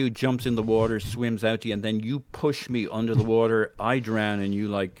that guy who jumps in the water, swims out to you, and then you push me under the water. I drown, and you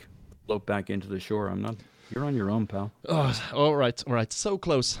float back into the shore. I'm not. You're on your own, pal. Oh, all right. So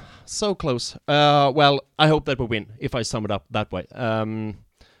close. Well, I hope that we win. If I sum it up that way.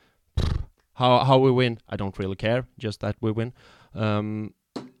 How we win, I don't really care. Just that we win.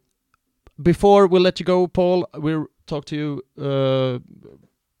 Before we let you go, Paul, we'll talk to you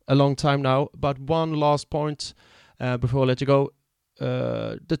a long time now. But one last point before I let you go.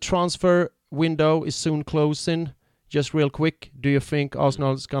 The transfer window is soon closing. Just real quick, do you think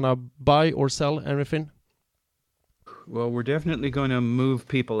Arsenal is gonna buy or sell anything? Well, we're definitely going to move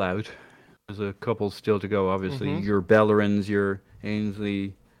people out. There's a couple still to go, obviously. Mhm. Your Bellerins, your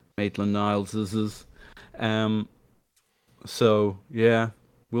Ainsley, Maitland-Nileses. So, yeah,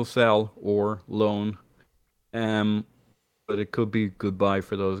 we'll sell or loan. But it could be goodbye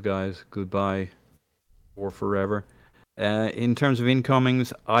for those guys. Goodbye or forever. In terms of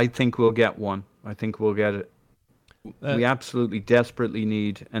incomings, I think we'll get one. I think we'll get it. We absolutely desperately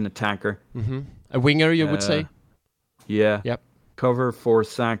need an attacker. A winger, you would say? Yeah. Yep. Cover for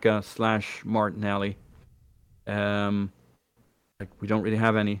Saka / Martinelli. We don't really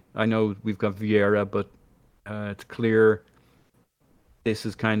have any. I know we've got Vieira, but it's clear this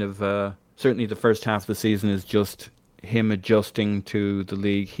is kind of certainly the first half of the season is just him adjusting to the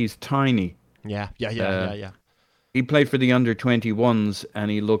league. He's tiny. Yeah. He played for the under-21s and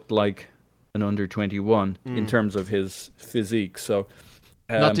he looked like an under-21 in terms of his physique. So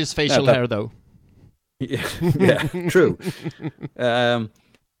not his facial hair, though. Yeah, true.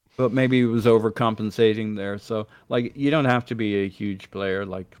 But maybe he was overcompensating there. So, you don't have to be a huge player.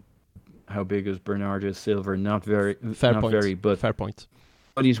 How big is Bernardo Silva? Not very. Fair not point. very, but Fair point.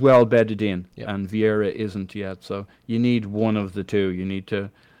 But he's well bedded in, Yeah. and Vieira isn't yet. So you need one of the two. You need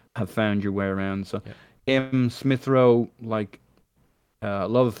to have found your way around. So, Smith Rowe,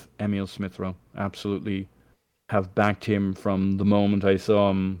 love Emil Smith Rowe. Absolutely, have backed him from the moment I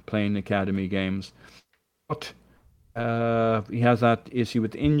saw him playing academy games. But he has that issue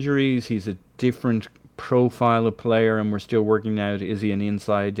with injuries. He's a different profile of player, and we're still working out, is he an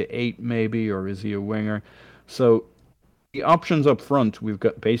inside 8 maybe, or is he a winger? So the options up front, we've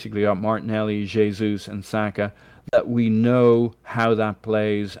got Martinelli, Jesus, and Saka, that we know how that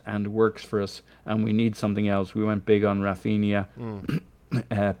plays and works for us, and we need something else. We went big on Rafinha.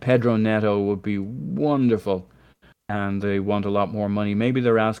 Pedro Neto would be wonderful, and they want a lot more money. Maybe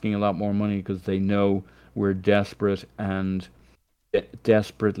they're asking a lot more money because they know we're desperate and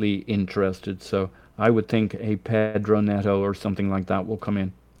desperately interested. So I would think a Pedro Neto or something like that will come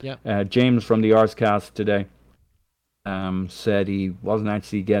in. Yeah. James from the Arscast today said he wasn't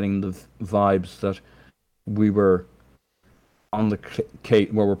actually getting the vibes that we were on the case.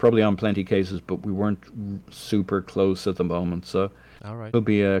 Well, we're probably on plenty cases, but we weren't super close at the moment. So All right. it'll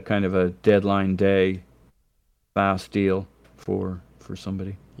be a kind of a deadline day fast deal for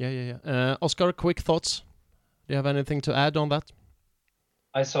somebody. Yeah. Oscar, quick thoughts? Do you have anything to add on that?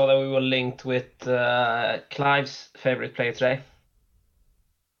 I saw that we were linked with Clive's favorite player today.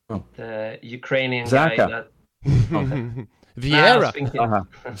 Oh. The Ukrainian Zaka. guy. That, Vieira.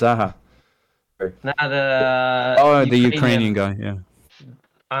 Zaha. The Ukrainian guy, yeah.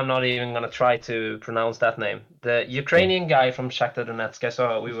 I'm not even going to try to pronounce that name. The Ukrainian guy from Shakhtar Donetsk. I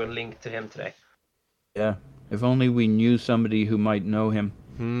saw we were linked to him today. Yeah. If only we knew somebody who might know him.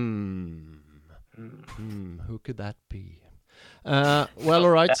 Who could that be? Well, all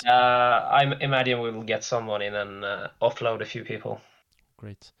right. I imagine we will get someone in and offload a few people.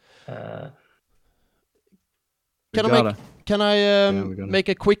 Great. Can I make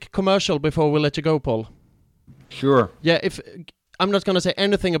a quick commercial before we let you go, Paul? Sure. Yeah, if I'm not going to say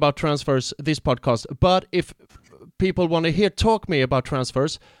anything about transfers this podcast, but if people want to talk me about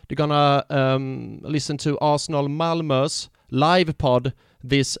transfers, they're going to listen to Arsenal Malmö's live pod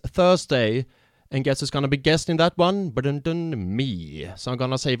this Thursday. And guess who's going to be guest in that one? Me. So I'm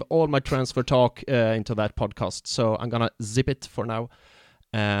going to save all my transfer talk into that podcast. So I'm going to zip it for now.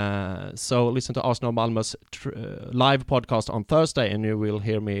 So listen to Arsenal Malmö's live podcast on Thursday, and you will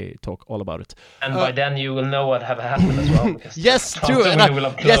hear me talk all about it. And by then you will know what have happened as well. Because Yes, true. And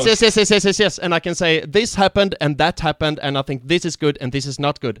yes. And I can say this happened and that happened, and I think this is good and this is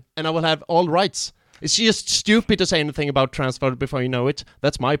not good, and I will have all rights. It's just stupid to say anything about transfer before you know it.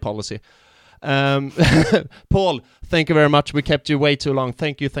 That's my policy. Paul, thank you very much. We kept you way too long.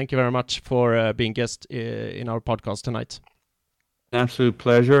 Thank you very much for being guest in our podcast tonight. An absolute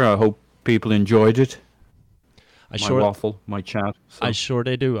pleasure. I hope people enjoyed it. My waffle, my chat. So. I sure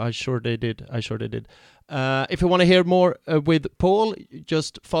they did. If you want to hear more with Paul,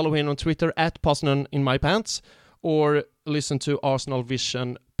 just follow him on Twitter @Posnan in my pants, or listen to Arsenal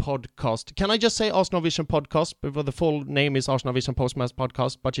Vision podcast. Can I just say Arsenal Vision podcast? Because the full name is Arsenal Vision Post-Match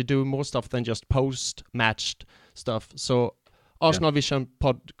podcast, but you do more stuff than just post-matched stuff. So Arsenal Vision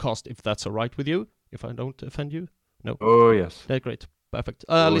podcast, if that's all right with you, if I don't offend you. No. Oh, yes. That's great. Perfect.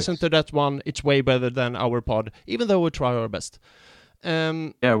 Listen to that one. It's way better than our pod, even though we try our best.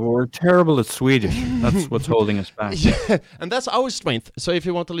 We're terrible at Swedish. That's what's holding us back. Yeah, and that's our strength. So if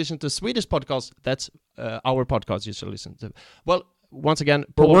you want to listen to Swedish podcasts, that's our podcast you should listen to. Well, once again,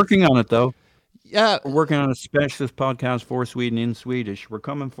 Paul, we're working on it, though. Yeah. We're working on a specialist podcast for Sweden in Swedish. We're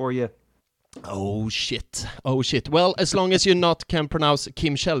coming for you. Oh shit. Well, as long as you not can pronounce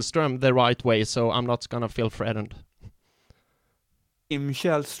Kim Källström the right way, so I'm not gonna feel threatened. Kim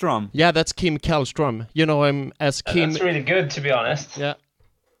Källström. Yeah, that's Kim Källström. You know him as Kim. That's really good, to be honest. Yeah.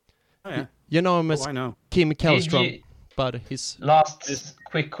 Oh, yeah. You know him as Kim Källström, but he's last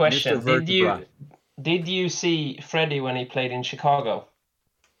quick question. Did you see Freddie when he played in Chicago?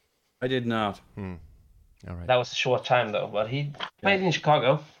 I did not. All right. That was a short time though, but he played in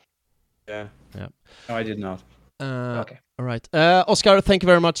Chicago. Yeah. No, I did not. Okay. All right. Oscar, thank you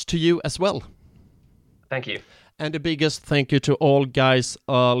very much to you as well. Thank you. And the biggest thank you to all guys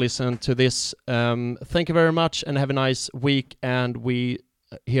listen to this. Thank you very much and have a nice week, and we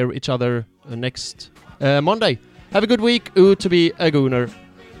hear each other next Monday. Have a good week. To be a gooner.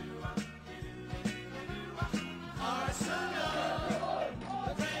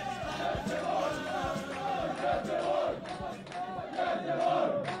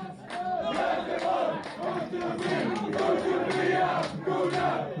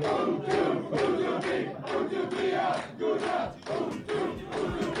 Go,